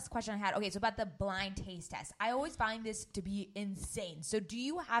 one last question I had. Okay, so about the blind taste test. I always find this to be insane. So do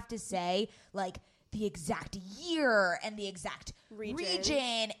you have to say the exact year and the exact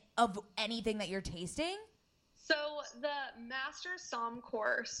region of anything that you're tasting? So the Master Som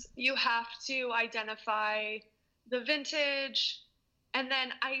course, you have to identify the vintage, and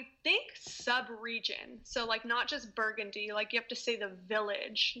then I think sub-region. So not just Burgundy, you have to say the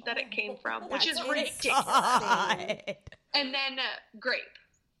village that it came from, which is ridiculous. And then grape.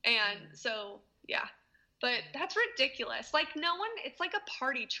 And so, yeah. But that's ridiculous. No one, it's like a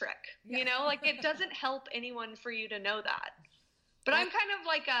party trick, it doesn't help anyone for you to know that. But I'm kind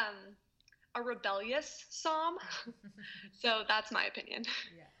of a rebellious som. So that's my opinion.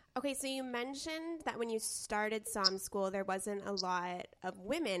 Yeah. Okay, so you mentioned that when you started som school, there wasn't a lot of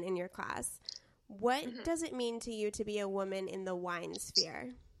women in your class. What does it mean to you to be a woman in the wine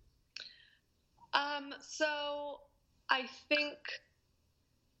sphere? So I think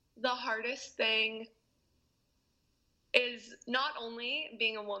the hardest thing is not only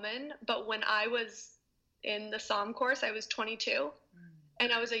being a woman, but when I was in the som course, I was 22.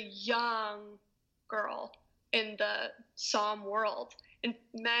 And I was a young girl in the som world, and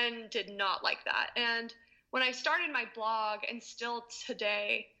men did not like that. And when I started my blog, and still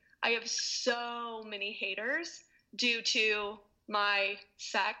today, I have so many haters due to my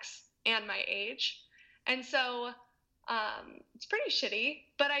sex and my age. And so it's pretty shitty,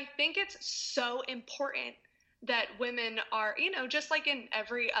 but I think it's so important that women are, just like in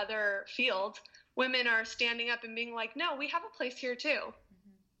every other field, women are standing up and being like, no, we have a place here too.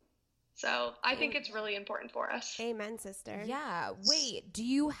 So I think it's really important for us. Amen, sister. Yeah. Wait, do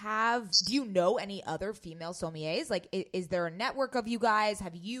you know any other female sommeliers? Like, is there a network of you guys?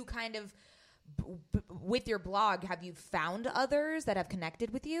 Have you kind of, with your blog, have you found others that have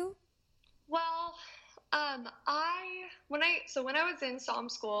connected with you? Well, when I was in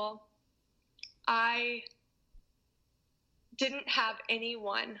somm school, I didn't have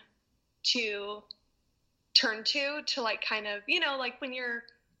anyone to turn to like kind of, like when you're,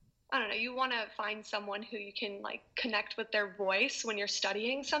 I don't know, you want to find someone who you can like connect with their voice when you're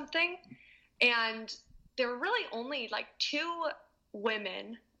studying something. And there were really only like 2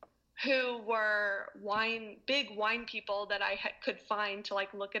 women who were big wine people that I could find to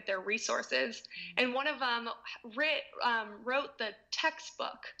like look at their resources. And one of them wrote the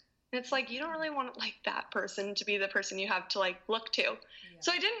textbook. And it's like, you don't really want like that person to be the person you have to like look to. Yeah.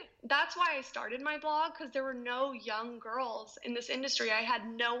 So that's why I started my blog, because there were no young girls in this industry. I had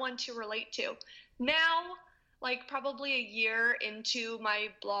no one to relate to. Now, like probably a year into my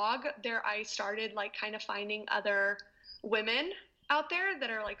blog I started like kind of finding other women out there that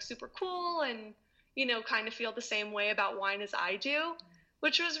are like super cool and, kind of feel the same way about wine as I do,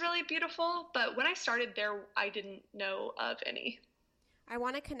 which was really beautiful. But when I started there, I didn't know of any. I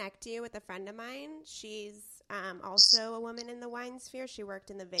want to connect you with a friend of mine. She's also a woman in the wine sphere. She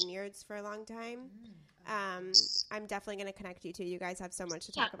worked in the vineyards for a long time. I'm definitely going to connect you two. You guys have so much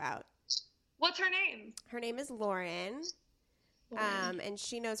to talk about. What's her name? Her name is Lauren. And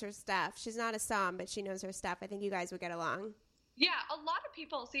she knows her stuff. She's not a somm, but she knows her stuff. I think you guys would get along. Yeah, a lot of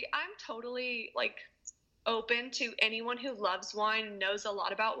people. See, I'm totally like open to anyone who loves wine, knows a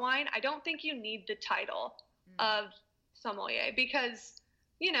lot about wine. I don't think you need the title of sommelier because,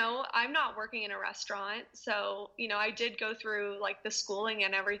 I'm not working in a restaurant. So, I did go through like the schooling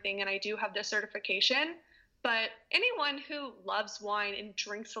and everything, and I do have the certification. But anyone who loves wine and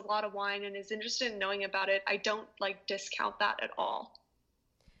drinks a lot of wine and is interested in knowing about it, I don't like discount that at all.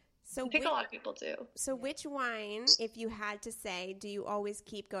 So I think a lot of people do. So which wine, if you had to say, do you always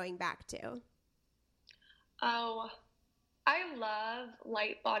keep going back to? Oh, I love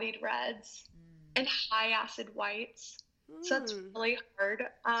light-bodied reds and high-acid whites. So that's really hard.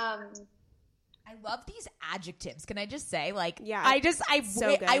 I love these adjectives. Can I just say, like, yeah, I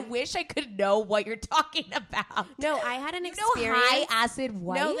wish I could know what you're talking about. No, I had an experience. High acid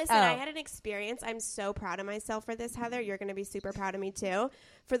white? No, listen, I had an experience. I'm so proud of myself for this, Heather. You're going to be super proud of me too.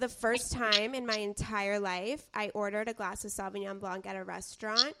 For the first time in my entire life, I ordered a glass of Sauvignon Blanc at a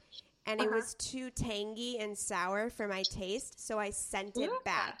restaurant, and it was too tangy and sour for my taste, so I sent it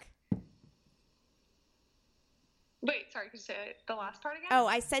back. Wait, sorry, could you say the last part again? Oh,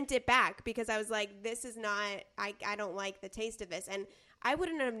 I sent it back because I was like, this is not, I don't like the taste of this. And I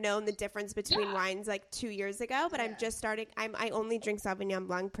wouldn't have known the difference between wines like 2 years ago, but I'm just starting, I only drink Sauvignon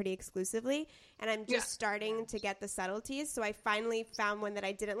Blanc pretty exclusively, and I'm just starting to get the subtleties. So I finally found one that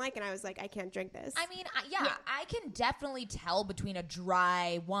I didn't like, and I was like, I can't drink this. I mean, I can definitely tell between a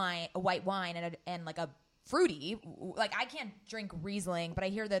dry wine, a white wine, and like a fruity. Like, I can't drink Riesling, but I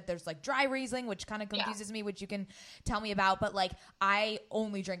hear that there's like dry Riesling, which kind of confuses me, which you can tell me about. But like, I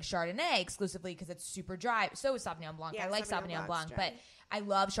only drink Chardonnay exclusively because it's super dry. So is Sauvignon Blanc. I like Sauvignon Blanc, but I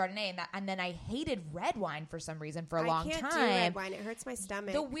love Chardonnay, and then I hated red wine for some reason for a long time. I can't do red wine. It hurts my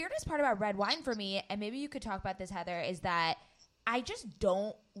stomach. The weirdest part about red wine for me, and maybe you could talk about this, Heather, is that I just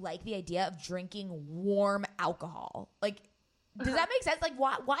don't like the idea of drinking warm alcohol. Like, does that make sense? Like,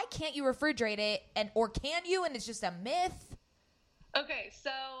 why can't you refrigerate it, or can you, and it's just a myth? Okay,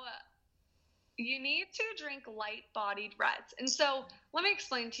 so you need to drink light-bodied reds. And so let me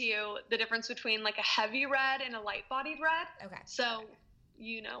explain to you the difference between like a heavy red and a light-bodied red. Okay. So,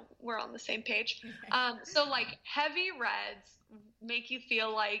 we're on the same page. So like heavy reds make you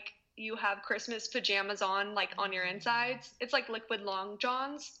feel like you have Christmas pajamas on, like on your insides. It's like liquid long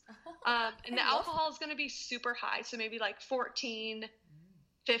johns. And the alcohol is going to be super high. So maybe like 14,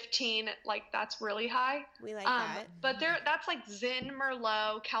 15, like that's really high. We like that. But that's like Zin,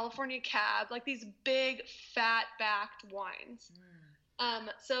 Merlot, California Cab, like these big fat backed wines.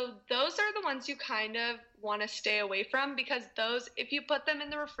 So those are the ones you kind of want to stay away from, because those, if you put them in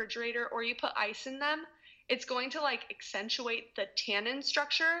the refrigerator or you put ice in them, it's going to like accentuate the tannin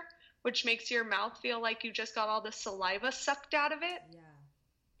structure, which makes your mouth feel like you just got all the saliva sucked out of it.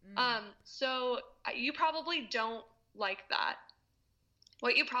 Yeah. So you probably don't like that.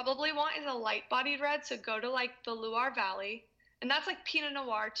 What you probably want is a light-bodied red, so go to like the Loire Valley, and that's like Pinot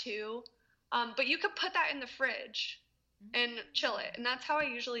Noir too. But you could put that in the fridge and chill it, and that's how I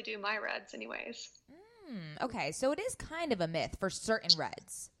usually do my reds anyways. Okay, so it is kind of a myth for certain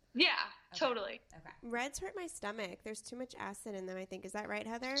reds. Yeah, totally. Okay. Reds hurt my stomach. There's too much acid in them, I think. Is that right,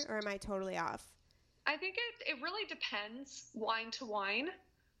 Heather? Or am I totally off? I think it really depends wine to wine.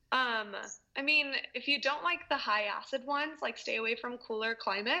 I mean, if you don't like the high acid ones, like stay away from cooler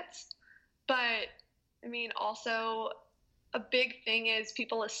climates. But I mean, also a big thing is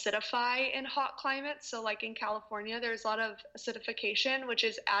people acidify in hot climates. So like in California, there's a lot of acidification, which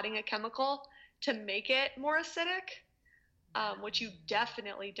is adding a chemical to make it more acidic, which you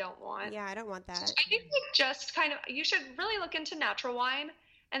definitely don't want. Yeah, I don't want that. I think just kind of, you should really look into natural wine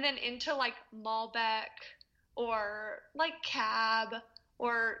and then into like Malbec or like Cab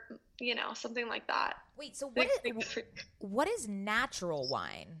or, you know, something like that. Wait, so Big- what is natural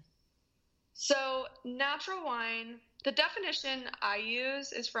wine? So, natural wine, the definition I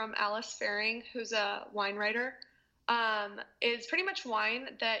use is from Alice Faring, who's a wine writer, is pretty much wine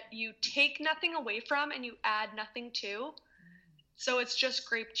that you take nothing away from and you add nothing to. So it's just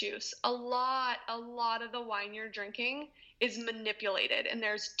grape juice. A lot of the wine you're drinking is manipulated, and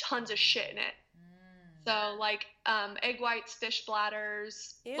there's tons of shit in it. So like egg whites, fish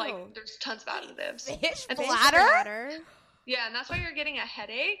bladders, Ew. like there's tons of additives. Fish And bladder? Yeah, and that's why you're getting a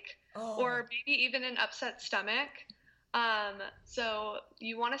headache or maybe even an upset stomach. So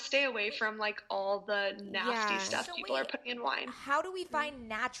you want to stay away from like all the nasty stuff So people wait, are putting in wine. How do we find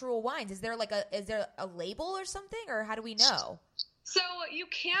natural wines? Is there a label or something, or how do we know? So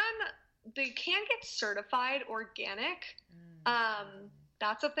they can get certified organic.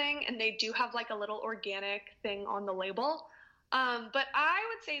 That's a thing, and they do have like a little organic thing on the label. But I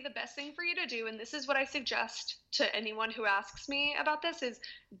would say the best thing for you to do, and this is what I suggest to anyone who asks me about this, is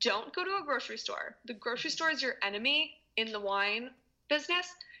don't go to a grocery store. The grocery store is your enemy in the wine business.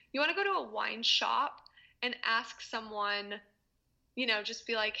 You want to go to a wine shop and ask someone, you know, just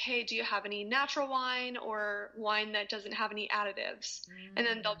be like, hey, do you have any natural wine or wine that doesn't have any additives? And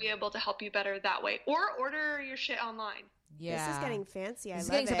then they'll be able to help you better that way. Or order your shit online. Yeah. This is getting fancy. I This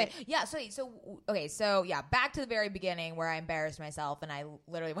is love getting it. Yeah, so back to the very beginning where I embarrassed myself and I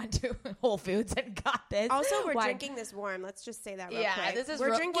literally went to Whole Foods and got this. Also, we're wine. drinking this warm. Let's just say that real Yeah, quick. this is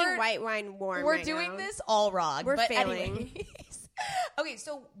we're drinking white wine warm. We're right doing now. this all wrong. We're but failing. anyways. Okay,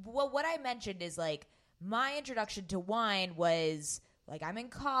 so what I mentioned is like my introduction to wine was like I'm in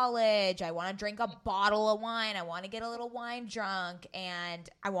college. I want to drink a bottle of wine. I want to get a little wine drunk, and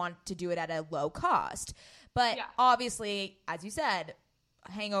I want to do it at a low cost. But obviously, as you said,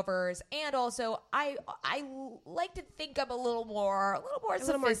 hangovers, and also I like to think I'm a little more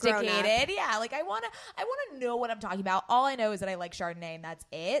sophisticated. Yeah, like I want to know what I'm talking about. All I know is that I like Chardonnay, and that's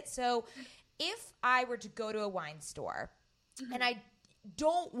it. So if I were to go to a wine store and I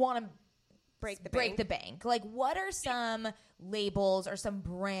don't want to break the bank, like what are some labels or some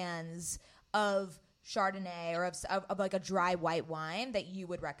brands of Chardonnay or of like a dry white wine that you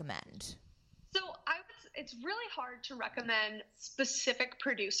would recommend? So it's really hard to recommend specific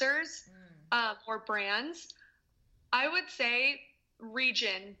producers or brands. I would say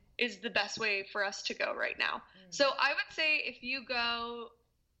region is the best way for us to go right now. So I would say if you go,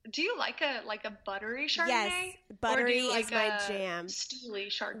 do you like a buttery Chardonnay? Yes, buttery or do you like is my jam. Steely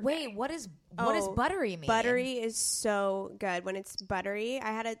Chardonnay. Wait, what does buttery mean? Buttery is so good when it's buttery.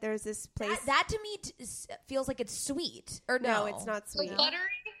 There's this place that to me feels like it's sweet. Or no, it's not sweet. So buttery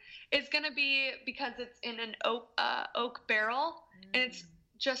is going to be because it's in an oak barrel, and it's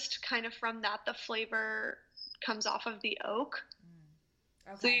just kind of from that the flavor comes off of the oak.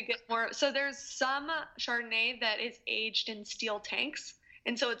 Okay. So you get more. So there's some Chardonnay that is aged in steel tanks,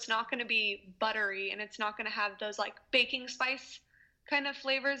 and so it's not going to be buttery, and it's not going to have those like baking spice kind of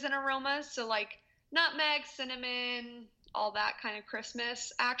flavors and aromas. So like nutmeg, cinnamon, all that kind of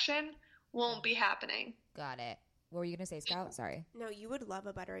Christmas action won't be happening. Got it. What were you gonna say, Scout? Sorry. No, you would love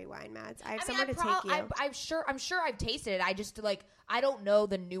a buttery wine, Mads. I have somewhere to take you. I'm sure I've tasted it. I just I don't know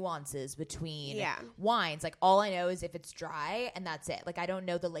the nuances between wines. Like all I know is if it's dry and that's it. Like I don't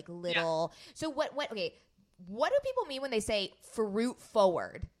know the like little. Yeah. So what do people mean when they say fruit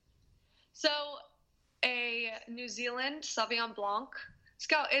forward? So a New Zealand Sauvignon Blanc.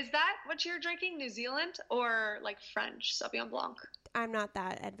 Scout, is that what you're drinking? New Zealand or like French Sauvignon Blanc? I'm not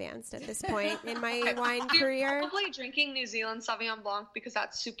that advanced at this point in my wine career. You're probably drinking New Zealand Sauvignon Blanc because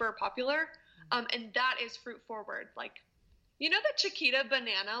that's super popular, and that is fruit forward. Like, you know the Chiquita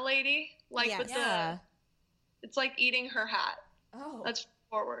banana lady, like with it's like eating her hat. Oh, that's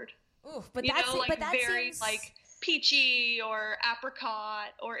forward. Oof, but you that's know, like but that very seems... like peachy or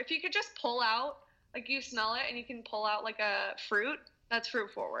apricot, or if you could just pull out, like you smell it and you can pull out like a fruit. That's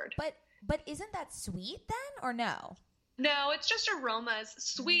fruit forward. But isn't that sweet then, or no? No, it's just aromas.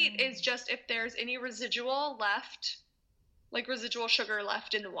 Sweet is just if there's any residual left like residual sugar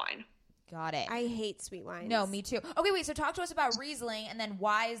left in the wine. Got it. I hate sweet wines. No, me too. Okay, wait. So talk to us about Riesling, and then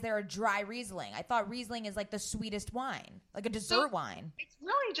why is there a dry Riesling? I thought Riesling is like the sweetest wine, like a dessert wine. It's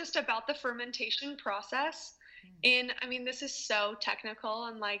really just about the fermentation process. And I mean, this is so technical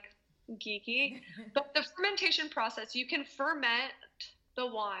and like geeky, but the fermentation process, you can ferment the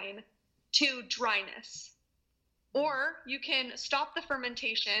wine to dryness, or you can stop the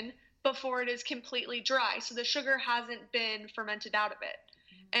fermentation before it is completely dry, so the sugar hasn't been fermented out of it.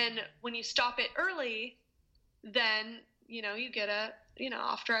 And when you stop it early, then, you get a,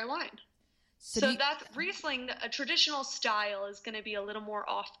 off dry wine. So that's Riesling. A traditional style is going to be a little more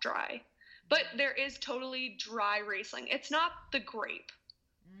off dry, but there is totally dry Riesling. It's not the grape.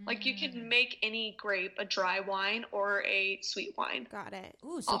 Like you can make any grape a dry wine or a sweet wine. Got it.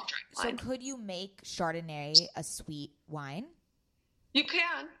 Ooh, so could you make Chardonnay a sweet wine? You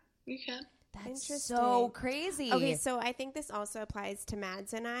can. You can. That's so crazy. Okay, so I think this also applies to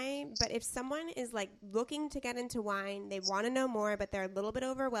Mads and I, but if someone is like looking to get into wine, they want to know more, but they're a little bit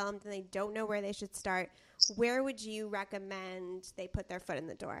overwhelmed and they don't know where they should start, where would you recommend they put their foot in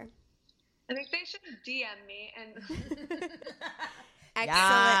the door? I think they should DM me and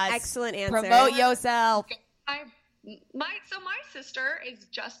Excellent answer. Promote yourself. My sister is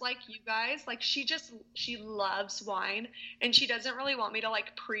just like you guys. Like she loves wine, and she doesn't really want me to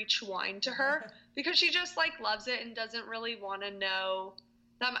like preach wine to her because she just like loves it and doesn't really want to know.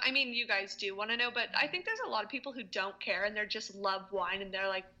 I mean, you guys do want to know, but I think there's a lot of people who don't care and they just love wine and they're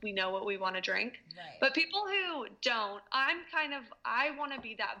like, we know what we want to drink. Right. But people who don't, I want to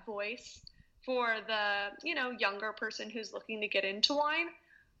be that voice for the, younger person who's looking to get into wine.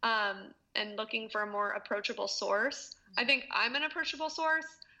 And looking for a more approachable source. I think I'm an approachable source.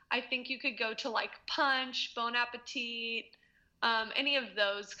 I think you could go to like Punch, Bon Appetit, any of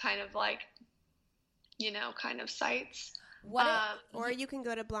those kind of like, kind of sites. Or you can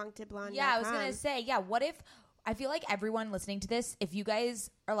go to Blanc de Blanc. Yeah, I was going to say, what if, I feel like everyone listening to this, if you guys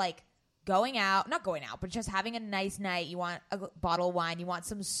are like not going out, but just having a nice night, you want a bottle of wine, you want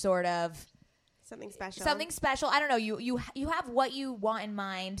some sort of something special. I don't know. You have what you want in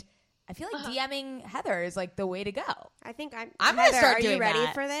mind. I feel like DMing Heather is like the way to go. I think I'm going to start doing that. Are you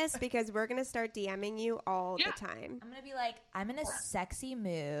ready for this? Because we're going to start DMing you all the time. I'm going to be like, I'm in a sexy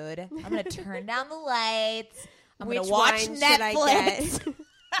mood. I'm going to turn down the lights. I'm going to watch Netflix.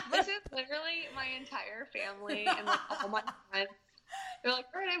 This is literally my entire family and like all my friends. They're like,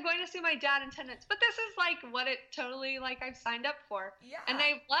 all right, I'm going to see my dad in 10 minutes. But this is like what it totally like I've signed up for. Yeah. And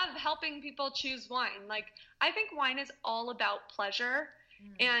I love helping people choose wine. Like I think wine is all about pleasure.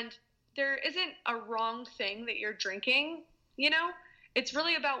 And there isn't a wrong thing that you're drinking, It's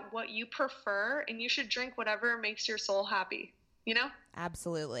really about what you prefer, and you should drink whatever makes your soul happy,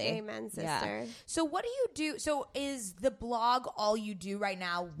 Absolutely. Amen, sister. Yeah. So what do you do? So is the blog all you do right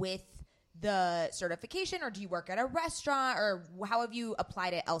now with the certification, or do you work at a restaurant, or how have you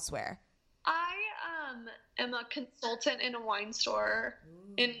applied it elsewhere? I am a consultant in a wine store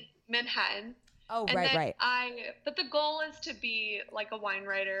in Manhattan. Oh, right. But the goal is to be like a wine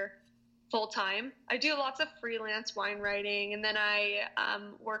writer full time. I do lots of freelance wine writing, and then I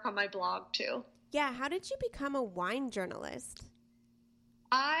work on my blog too. Yeah. How did you become a wine journalist?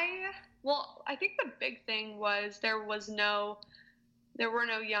 I think the big thing was there were no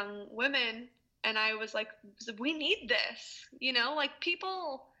young women, and I was like, we need this, like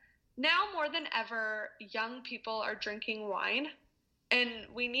people now more than ever, young people are drinking wine. And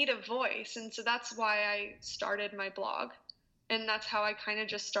we need a voice. And so that's why I started my blog. And that's how I kind of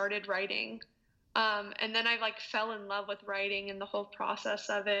just started writing. And then I like fell in love with writing and the whole process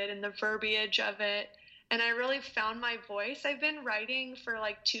of it and the verbiage of it. And I really found my voice. I've been writing for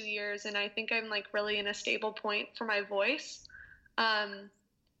like 2 years, and I think I'm like really in a stable point for my voice.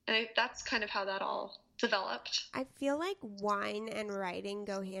 That's kind of how that all developed. I feel like wine and writing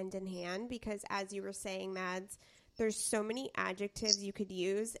go hand in hand because, as you were saying, Mads, there's so many adjectives you could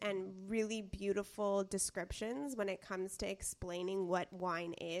use and really beautiful descriptions when it comes to explaining what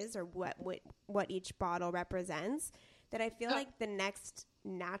wine is or what each bottle represents, that I feel like the next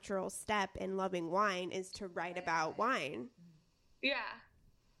natural step in loving wine is to write about wine. Yeah,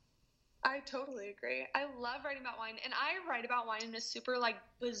 I totally agree. I love writing about wine, and I write about wine in a super like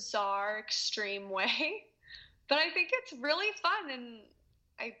bizarre, extreme way, but I think it's really fun, and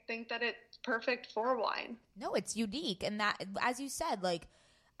I think that it's perfect for wine. No, it's unique. And that, as you said, like,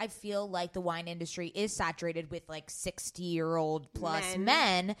 I feel like the wine industry is saturated with like 60-year-old plus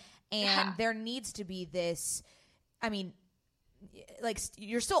men. And there needs to be this, I mean, like,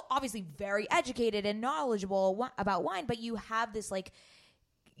 you're still obviously very educated and knowledgeable about wine, but you have this like,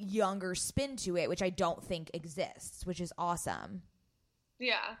 younger spin to it, which I don't think exists, which is awesome.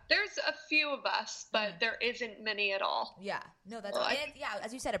 Yeah, there's a few of us, but there isn't many at all. Yeah, no, that's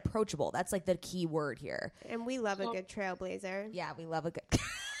as you said, approachable. That's like the key word here. And we love a good trailblazer. Yeah, we love a good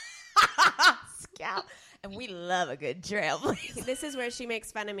scout, and we love a good trailblazer. This is where she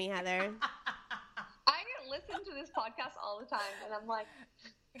makes fun of me, Heather. I listen to this podcast all the time, and I'm like,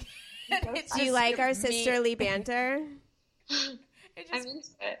 do you like our sisterly banter? I'm into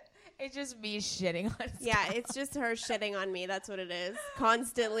it. It's just me shitting on Scout. Yeah, it's just her shitting on me. That's what it is.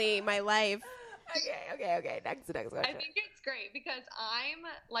 Constantly, my life. Okay. Next question. I think it's great because I'm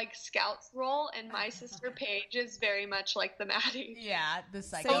like Scout's role, and my sister Paige is very much like the Maddie. Yeah, the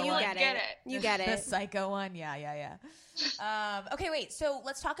psycho So one. you get it. You get The it. psycho one. Yeah. Okay, wait. So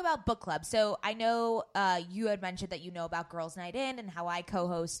let's talk about book club. So I know you had mentioned that you know about Girls Night In and how I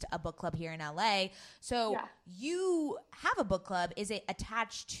co-host a book club here in LA. So you have a book club. Is it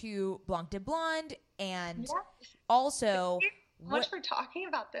attached to Blanc de Blonde? And also... Thank you so much for talking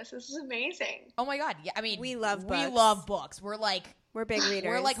about this. This is amazing. Oh my God. Yeah, I mean, we love books. We love books. We're big readers.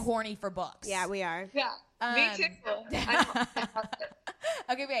 We're like horny for books. Yeah, we are. Yeah, me too.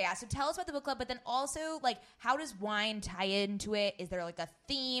 Okay, yeah. So tell us about the book club, but then also, like, how does wine tie into it? Is there like a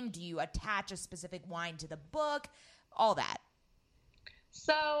theme? Do you attach a specific wine to the book? All that.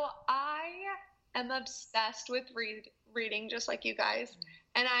 So I am obsessed with reading, just like you guys.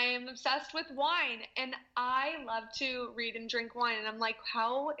 And I am obsessed with wine, and I love to read and drink wine. And I'm like,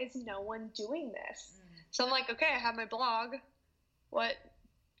 how is no one doing this? So I'm like, okay, I have my blog. What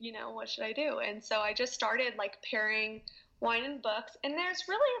should I do? And so I just started like pairing wine and books. And there's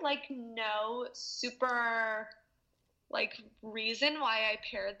really like no super like reason why I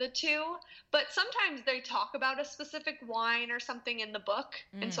paired the two. But sometimes they talk about a specific wine or something in the book.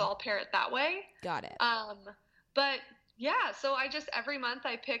 And so I'll pair it that way. Got it. But yeah, so I just every month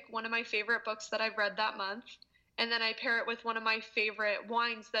I pick one of my favorite books that I've read that month, and then I pair it with one of my favorite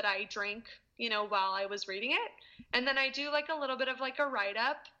wines that I drink, while I was reading it. And then I do like a little bit of like a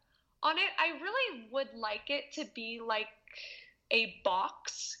write-up on it. I really would like it to be like a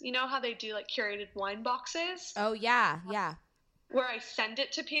box. You know how they do like curated wine boxes? Oh, yeah. Where I send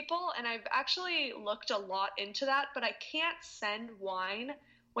it to people, and I've actually looked a lot into that, but I can't send wine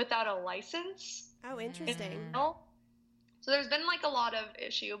without a license. Oh, interesting. So there's been like a lot of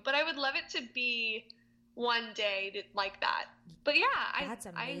issue, but I would love it to be one day like that. But yeah, that's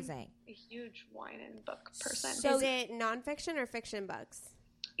amazing. I'm a huge wine and book person. So is it nonfiction or fiction books?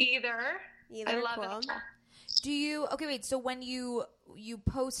 Either. I love it all. Do you so when you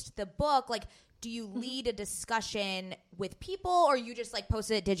post the book, like, do you lead a discussion with people, or you just like post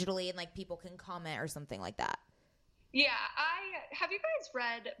it digitally and like people can comment or something like that? Yeah, have you guys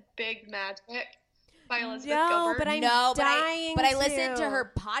read Big Magic by Elizabeth No, Gilbert? but I'm dying but I to. listened to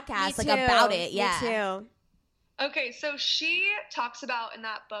her podcast Me like too. about it. Yeah. Me too. Okay, so she talks about in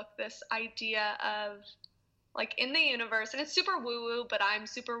that book this idea of like in the universe, and it's super woo-woo, but I'm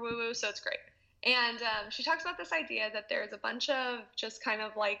super woo-woo, so it's great. And she talks about this idea that there's a bunch of just kind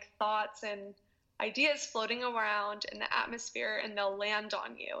of like thoughts and ideas floating around in the atmosphere, and they'll land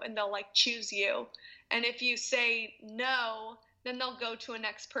on you and they'll like choose you. And if you say no, then they'll go to a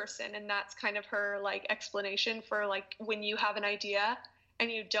next person. And that's kind of her like explanation for like when you have an idea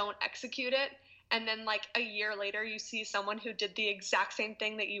and you don't execute it, and then like a year later you see someone who did the exact same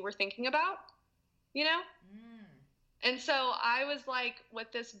thing that you were thinking about, And so I was like,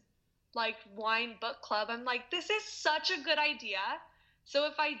 with this like wine book club, I'm like, this is such a good idea. So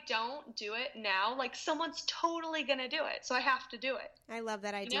if I don't do it now, like someone's totally going to do it. So I have to do it. I love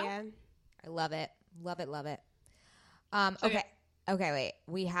that idea. I love it. Love it. Okay. Okay, wait.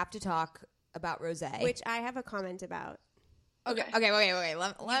 We have to talk about rosé. Which I have a comment about. Okay. Wait.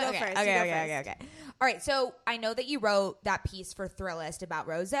 Let go first. Okay. All right. So I know that you wrote that piece for Thrillist about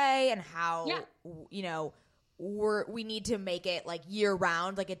rosé and how, we need to make it like year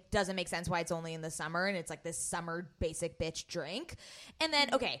round. Like it doesn't make sense why it's only in the summer and it's like this summer basic bitch drink. And then,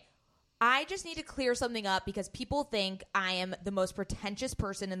 okay, I just need to clear something up because people think I am the most pretentious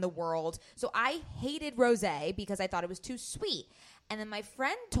person in the world. So I hated rosé because I thought it was too sweet. And then my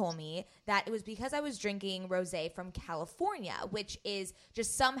friend told me that it was because I was drinking rosé from California, which is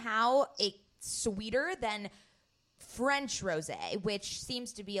just somehow sweeter than French rosé, which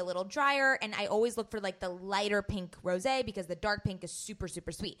seems to be a little drier. And I always look for like the lighter pink rosé because the dark pink is super,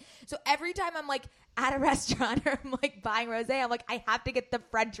 super sweet. So every time I'm like at a restaurant or I'm like buying rosé, I'm like, I have to get the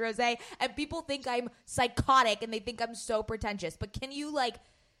French rosé. And people think I'm psychotic and they think I'm so pretentious. But can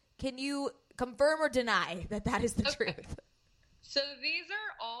you confirm or deny that is the truth? So these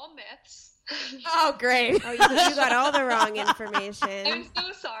are all myths. Oh, great. Oh, you got all the wrong I'm information.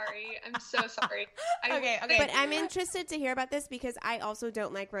 so sorry. I'm so sorry. Okay. But I'm interested to hear about this because I also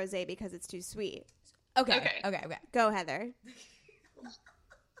don't like rosé because it's too sweet. Okay. Go, Heather.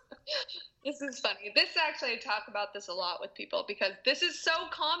 This is funny. I talk about this a lot with people because this is so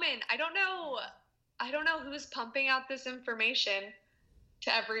common. I don't know who's pumping out this information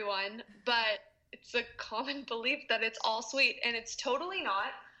to everyone, but it's a common belief that it's all sweet, and it's totally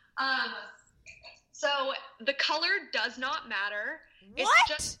not. So the color does not matter. What? It's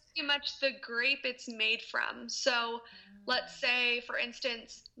just pretty much the grape it's made from. So let's say, for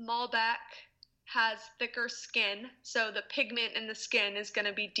instance, Malbec has thicker skin, so the pigment in the skin is going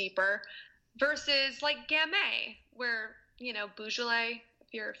to be deeper, versus like Gamay, where, Beaujolais,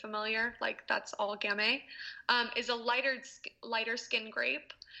 if you're familiar, like that's all Gamay, is a lighter skin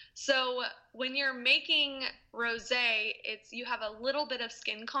grape. So when you're making rosé, you have a little bit of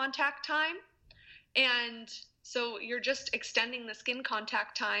skin contact time, and so you're just extending the skin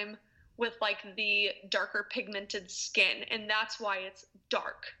contact time with like the darker pigmented skin, and that's why it's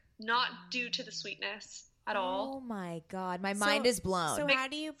dark, not due to the sweetness at all. Oh my God, my mind is blown. So how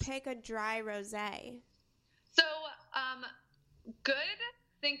do you pick a dry rosé? So good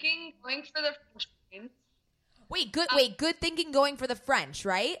thinking going for the French wines. Good thinking going for the French,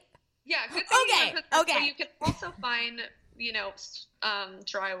 right? Yeah, good thinking. Okay. So you can also find,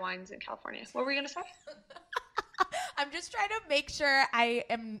 dry wines in California. What were you going to say? I'm just trying to make sure I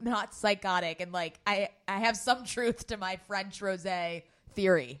am not psychotic and like I have some truth to my French rosé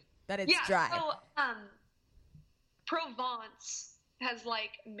theory that it's dry. So Provence has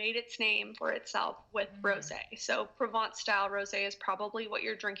like made its name for itself with rosé. So Provence style rosé is probably what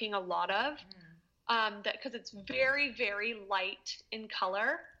you're drinking a lot of. That because it's very, very light in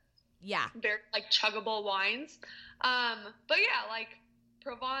color. Yeah. Very like chuggable wines. But yeah, like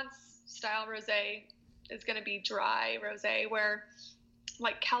Provence style rosé is going to be dry rosé, where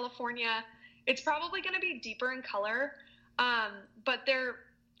like California, it's probably going to be deeper in color. But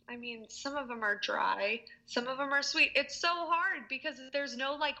some of them are dry, some of them are sweet. It's so hard because there's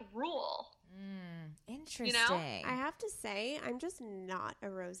no like rule. Interesting. I have to say, I'm just not a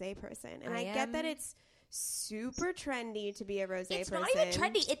rosé person. And I get that it's super trendy to be a rosé person. It's not even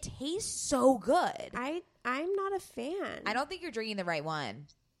trendy. It tastes so good. I'm not a fan. I don't think you're drinking the right one.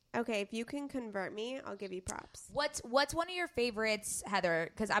 Okay, if you can convert me, I'll give you props. What's one of your favorites, Heather?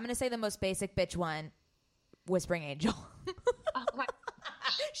 Because I'm going to say the most basic bitch one, Whispering Angel. Oh my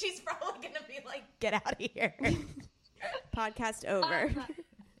She's probably going to be like, get out of here. Podcast over.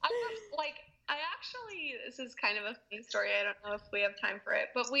 This is kind of a funny story. I don't know if we have time for it,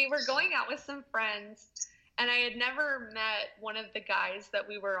 but we were going out with some friends, and I had never met one of the guys that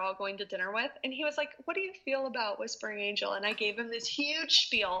we were all going to dinner with. And he was like, "What do you feel about Whispering Angel?" And I gave him this huge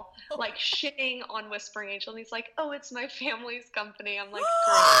spiel, like shitting on Whispering Angel. And he's like, "Oh, it's my family's company." I'm like,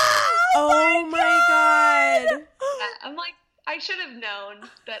 "Great." Oh my God. I'm like, I should have known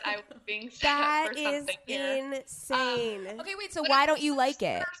that I was being set That up for is something here. insane. Okay, wait, so why don't you like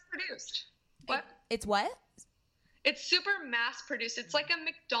it? Mass produced. What? It's what? It's super mass produced. It's like a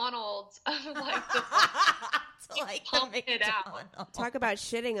McDonald's of like the It's like pump the it out. McDonald's. Talk about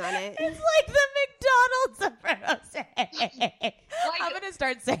shitting on it. It's like the McDonald's of rosé. I'm going to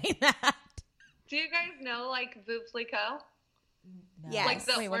start saying that. Do you guys know like Veuve Clicquot? No. Yes. Like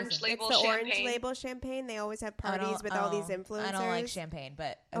the Wait, what is orange it? label It's the champagne. orange label champagne. They always have parties with all these influencers. I don't like champagne,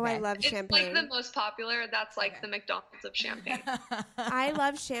 but okay. Oh, I love It's champagne. like the most popular. That's like the McDonald's of champagne. I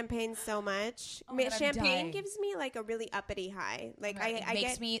love champagne so much. Oh my God, I'm Champagne dying. gives me like a really uppity high. Like It I makes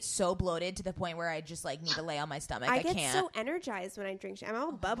get me so bloated to the point where I just like need to lay on my stomach. I get can't. so energized when I drink champagne. I'm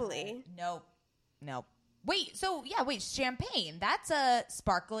all bubbly. Nope. Wait, champagne. That's a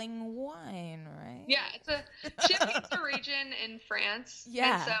sparkling wine, right? Yeah, Champagne's a region in France.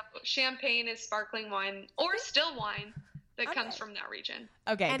 Yeah. And so champagne is sparkling wine or still wine that comes from that region.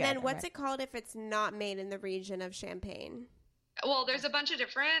 Okay. And then what's it called if it's not made in the region of Champagne? Well, there's a bunch of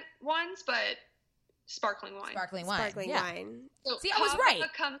different ones, but sparkling wine. Sparkling wine. Sparkling yeah. wine. So See, I was Cava right.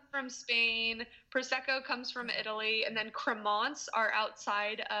 comes from Spain, Prosecco comes from Italy, and then Cremants are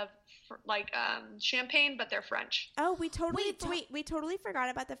outside of Champagne, but they're French. Oh, we totally forgot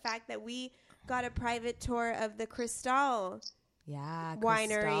about the fact that we got a private tour of the Cristal Yeah.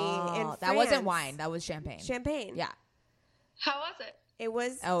 winery Cristal. in That wasn't France. wine. That was champagne. Champagne. Yeah. How was it? It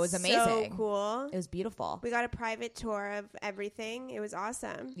was amazing. so cool. It was beautiful. We got a private tour of everything. It was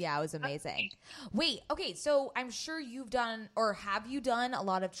awesome. Yeah, it was amazing. Wait, okay, so I'm sure you've done, or have you done a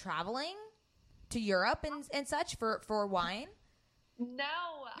lot of traveling to Europe and such for wine? No,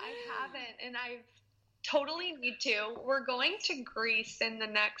 I haven't. And totally need to. We're going to Greece in the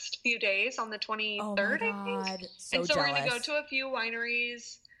next few days on the 23rd, I think. So and so jealous. we're going to go to a few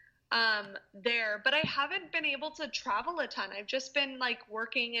wineries there, but I haven't been able to travel a ton. I've just been like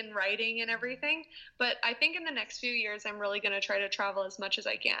working and writing and everything, but I think in the next few years I'm really going to try to travel as much as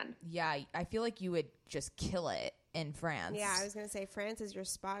I can. Yeah, I feel like you would just kill it in France. Yeah, I was going to say France is your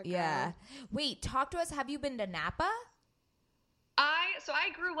spot, girl. Yeah. Wait, talk to us. Have you been to Napa? So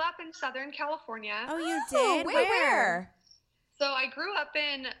I grew up in Southern California. Oh, you did? Where? So I grew up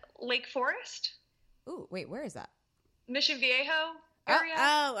in Lake Forest. Ooh, wait, where is that? Mission Viejo area.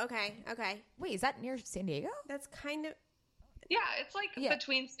 Oh, okay. Wait, is that near San Diego? That's kind of... Yeah, it's like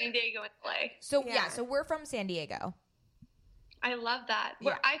between San Diego and LA. So so we're from San Diego. I love that.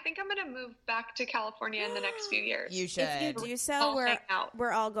 Yeah. I think I'm going to move back to California in the next few years. You should. If you do so,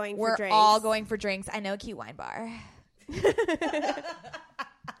 we're all going for drinks. We're all going for drinks. I know a cute wine bar.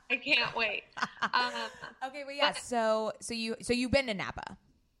 I can't wait. Okay, well, yeah. So you've been to Napa.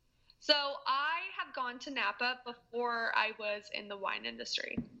 So I have gone to Napa before I was in the wine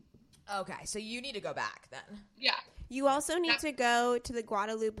industry. Okay, so you need to go back then. Yeah. You also need to go to the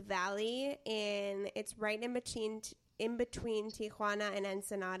Guadalupe Valley, and it's right in between Tijuana and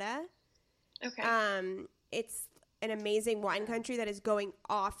Ensenada. Okay. It's an amazing wine country that is going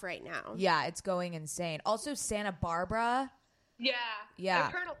off right now. Yeah, it's going insane. Also, Santa Barbara. Yeah.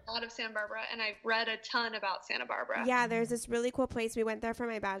 I've heard a lot of Santa Barbara, and I've read a ton about Santa Barbara. Yeah, there's this really cool place. We went there for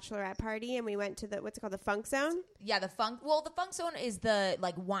my bachelorette party, and we went to what's it called, the Funk Zone? Yeah, the Funk Zone is the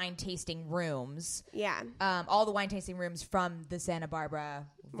like wine tasting rooms. Yeah. All the wine tasting rooms from the Santa Barbara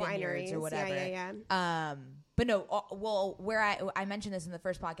vineyards wineries or whatever. Yeah. But no, where I mentioned this in the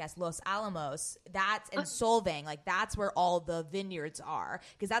first podcast, Los Alamos, that's in Solvang, like that's where all the vineyards are,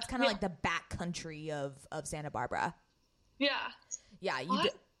 because that's kind of like the back country of Santa Barbara. Yeah.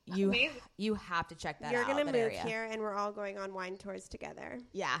 You have to check that You're out. going to move area. here, and we're all going on wine tours together.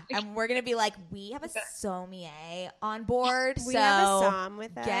 Yeah, and we're going to be like, we have a sommelier on board, We so have a som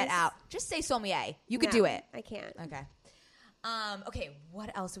with us. get out. Just say sommelier. You could do it. I can't. Okay. Okay,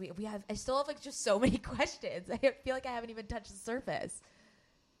 what else do we have? I still have like just so many questions. I feel like I haven't even touched the surface.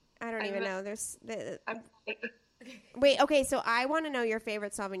 I don't even know. Wait, okay, so I want to know your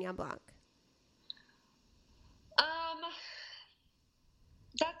favorite Sauvignon Blanc.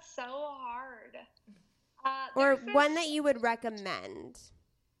 That's so hard. Or one that you would recommend.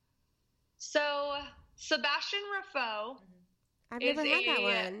 So, Sebastian Raffaut. I've never had that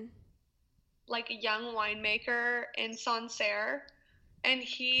one. Like a young winemaker in Sancerre, and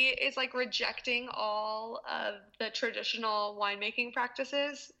he is like rejecting all of the traditional winemaking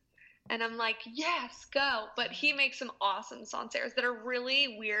practices. And I'm like, yes, go. But he makes some awesome Sancerres that are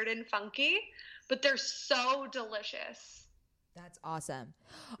really weird and funky, but they're so delicious. That's awesome.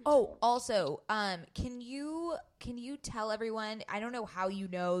 Oh, also, can you tell everyone, I don't know how you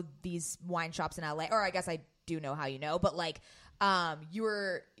know these wine shops in LA, or I guess I do know how you know, but like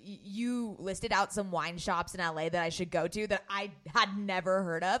you listed out some wine shops in LA that I should go to that I had never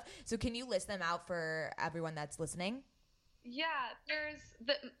heard of. So can you list them out for everyone that's listening? Yeah, there's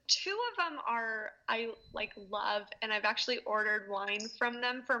two of them I like love, and I've actually ordered wine from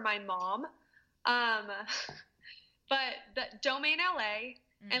them for my mom. But the Domaine LA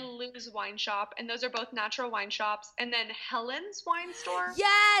and Lou's Wine Shop, and those are both natural wine shops. And then Helen's Wine Store.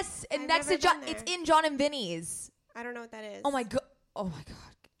 Yes, and next to John, it's in John and Vinny's. I don't know what that is. Oh my god!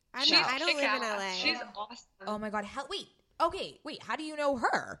 I don't live in LA. She's awesome. Oh my god! Wait. How do you know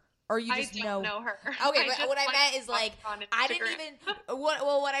her? Or you just don't know her. Okay, but what I meant is like I didn't even.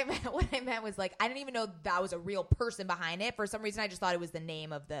 What I meant was like I didn't even know that was a real person behind it. For some reason, I just thought it was the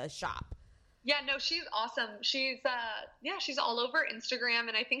name of the shop. Yeah, no, she's awesome. She's she's all over Instagram,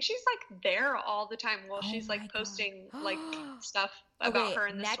 and I think she's like there all the time while she's like posting like stuff about her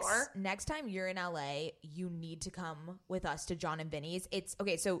in the store. Next time you're in LA, you need to come with us to John and Vinny's. It's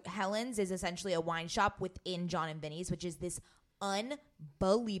okay. So Helen's is essentially a wine shop within John and Vinny's, which is this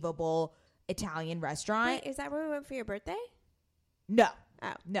unbelievable Italian restaurant. Wait, is that where we went for your birthday? No.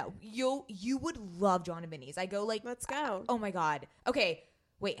 Oh. No. You would love John and Vinny's. I go like, let's go. Oh my God. Okay.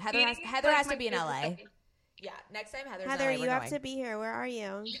 Wait, Heather has to be in LA. Yeah, next time Heather's in LA. Heather, you have to be here. Where are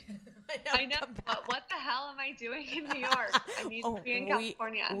you? I know, but what the hell am I doing in New York? I need to be in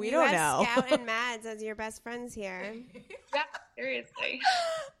California. We don't know. Scout and Mads as your best friends here. Yeah, seriously.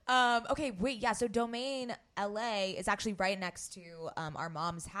 Okay, wait, yeah. So Domaine LA is actually right next to our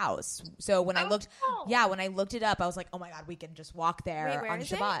mom's house. So when I looked it up, I was like, oh my God, we can just walk there. Wait, where on is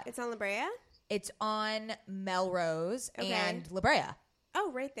Shabbat. It's on La Brea? It's on Melrose and La Brea.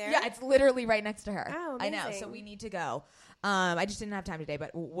 Oh, right there? Yeah, it's literally right next to her. Oh, I know. So we need to go. I just didn't have time today,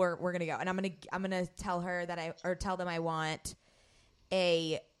 but we're gonna go, and I'm gonna tell her tell them I want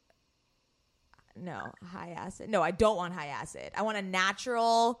high acid. No, I don't want high acid. I want a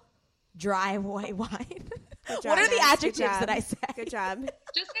natural dry white wine. Good job, What are the Max. adjectives that I say? Good job.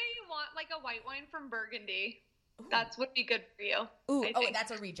 Just say you want like a white wine from Burgundy. That's would be good for you. Ooh, I oh, think.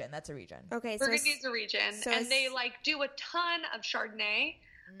 that's a region. That's a region. Okay, so Burgundy's a region, and they like do a ton of Chardonnay.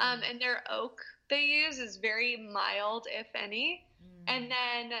 And their oak they use is very mild, if any. And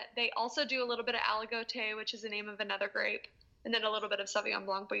then they also do a little bit of Aligoté, which is the name of another grape, and then a little bit of Sauvignon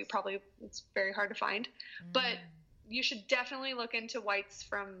Blanc, but it's very hard to find. But you should definitely look into whites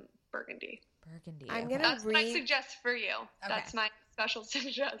from Burgundy. I'm Okay. gonna That's what I suggest for you. Okay. That's my special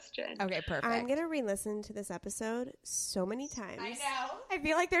suggestion. Okay, perfect. I'm gonna re-listen to this episode so many times. I know. I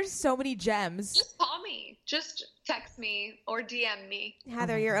feel like there's so many gems. Just call me. Just text me or DM me.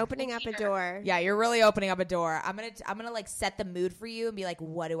 Heather, you're opening up a door. Yeah, you're really opening up a door. I'm gonna like set the mood for you and be like,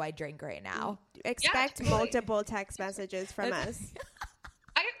 what do I drink right now? Expect Yeah, totally. multiple text messages from us.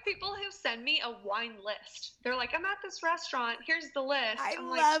 I have people who send me a wine list. They're like, I'm at this restaurant. Here's the list. I I'm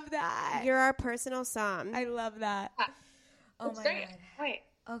love that. You're our personal som. I love that. Yeah. Oh It's my great. god. Wait.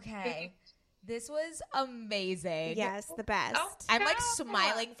 Okay. This was amazing. Yes, the best. Oh. I'm like Yeah.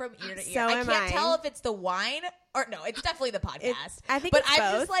 smiling from ear to ear. So I am can't I. tell if it's the wine or no, it's definitely the podcast. I think but it's I'm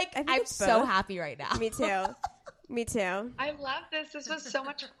both. just like I think I'm it's so both. happy right now. Me too. Me too. I love this. This was so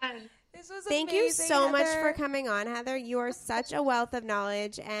much fun. This was Thank you amazing, so much Heather. for coming on, Heather. You are such a wealth of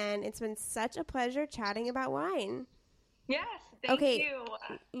knowledge, and it's been such a pleasure chatting about wine. Yes. Thank Okay. you.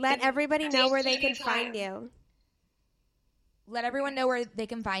 Let And everybody know where they can anytime. find you. Let everyone know where they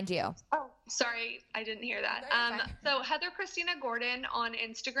can find you. Oh, sorry. I didn't hear that. No, you're fine. So Heather Christina Gordon on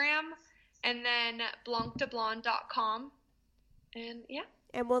Instagram, and then blancdeblonde.com. And yeah.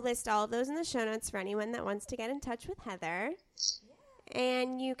 And we'll list all of those in the show notes for anyone that wants to get in touch with Heather.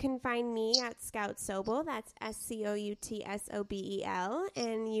 And you can find me at Scout Sobel. That's SCOUTSOBEL.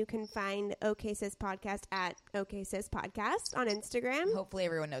 And you can find OK Sis Podcast at OK Sis Podcast on Instagram. Hopefully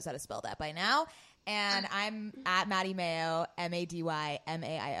everyone knows how to spell that by now. And I'm at Maddie Mayo,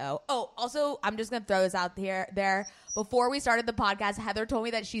 MADYMAIO. Oh, also, I'm just going to throw this out there. Before we started the podcast, Heather told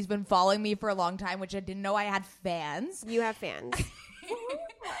me that she's been following me for a long time, which I didn't know I had fans. You have fans.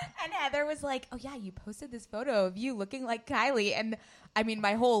 And Heather was like, oh, yeah, you posted this photo of you looking like Kylie. And, I mean,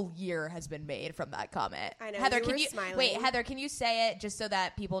 my whole year has been made from that comment. I know, Heather, you can were you smiling. Wait, Heather, can you say it just so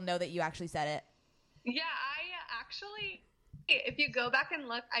that people know that you actually said it? Yeah, I actually, if you go back and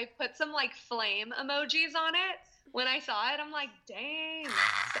look, I put some like flame emojis on it. When I saw it, I'm like, dang.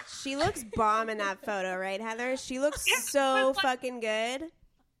 She looks bomb in that photo, right, Heather? She looks so fucking good.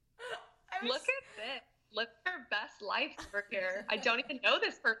 Look at this. Look at her best life over here. I don't even know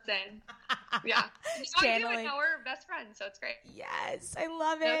this person. Yeah. I do Channeling. it. Now we're best friends, so it's great. Yes, I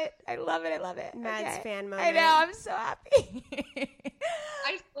love it. I love it. I love it. Matt's Okay. fan I moment. know. I'm so happy.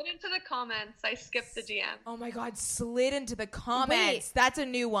 I slid into the comments. I skipped the DM. Oh my God, slid into the comments. Wait. That's a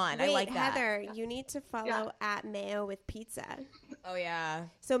new one. I Wait, like that. Heather, you need to follow at Mayo with Pizza. Oh yeah.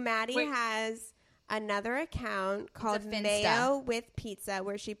 So Maddie Wait. has another account called Finsta. Mayo with Pizza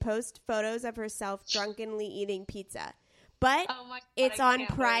where she posts photos of herself drunkenly eating pizza. But Oh my God, it's I on can't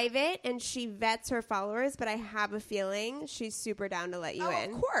wait. private and she vets her followers, but I have a feeling she's super down to let you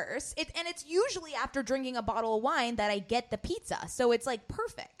in. Of course. And it's usually after drinking a bottle of wine that I get the pizza. So it's like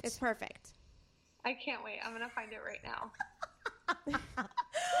perfect. It's perfect. I can't wait. I'm going to find it right now.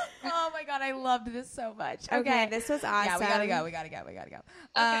 Oh my God, I loved this so much. Okay, this was awesome. Yeah, we gotta go. We gotta go.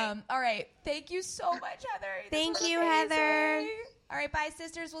 Okay. All right. Thank you so much, Heather. This Thank was you, amazing. Heather. All right, bye,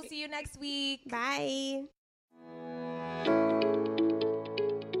 sisters. We'll see you next week. Bye.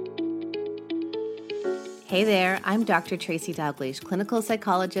 Hey there, I'm Dr. Tracy Dalgleish, clinical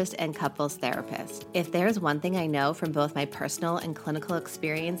psychologist and couples therapist. If there's one thing I know from both my personal and clinical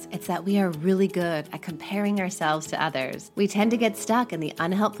experience, it's that we are really good at comparing ourselves to others. We tend to get stuck in the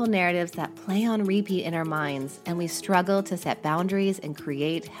unhelpful narratives that play on repeat in our minds, and we struggle to set boundaries and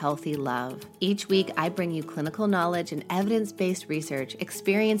create healthy love. Each week, I bring you clinical knowledge and evidence-based research,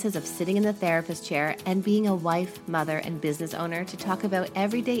 experiences of sitting in the therapist chair, and being a wife, mother, and business owner to talk about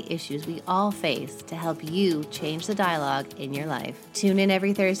everyday issues we all face to help you change the dialogue in your life. Tune in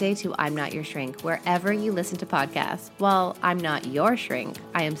every Thursday to I'm Not Your Shrink, wherever you listen to podcasts. While I'm not your shrink,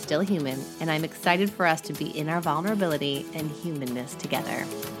 I am still human, and I'm excited for us to be in our vulnerability and humanness together.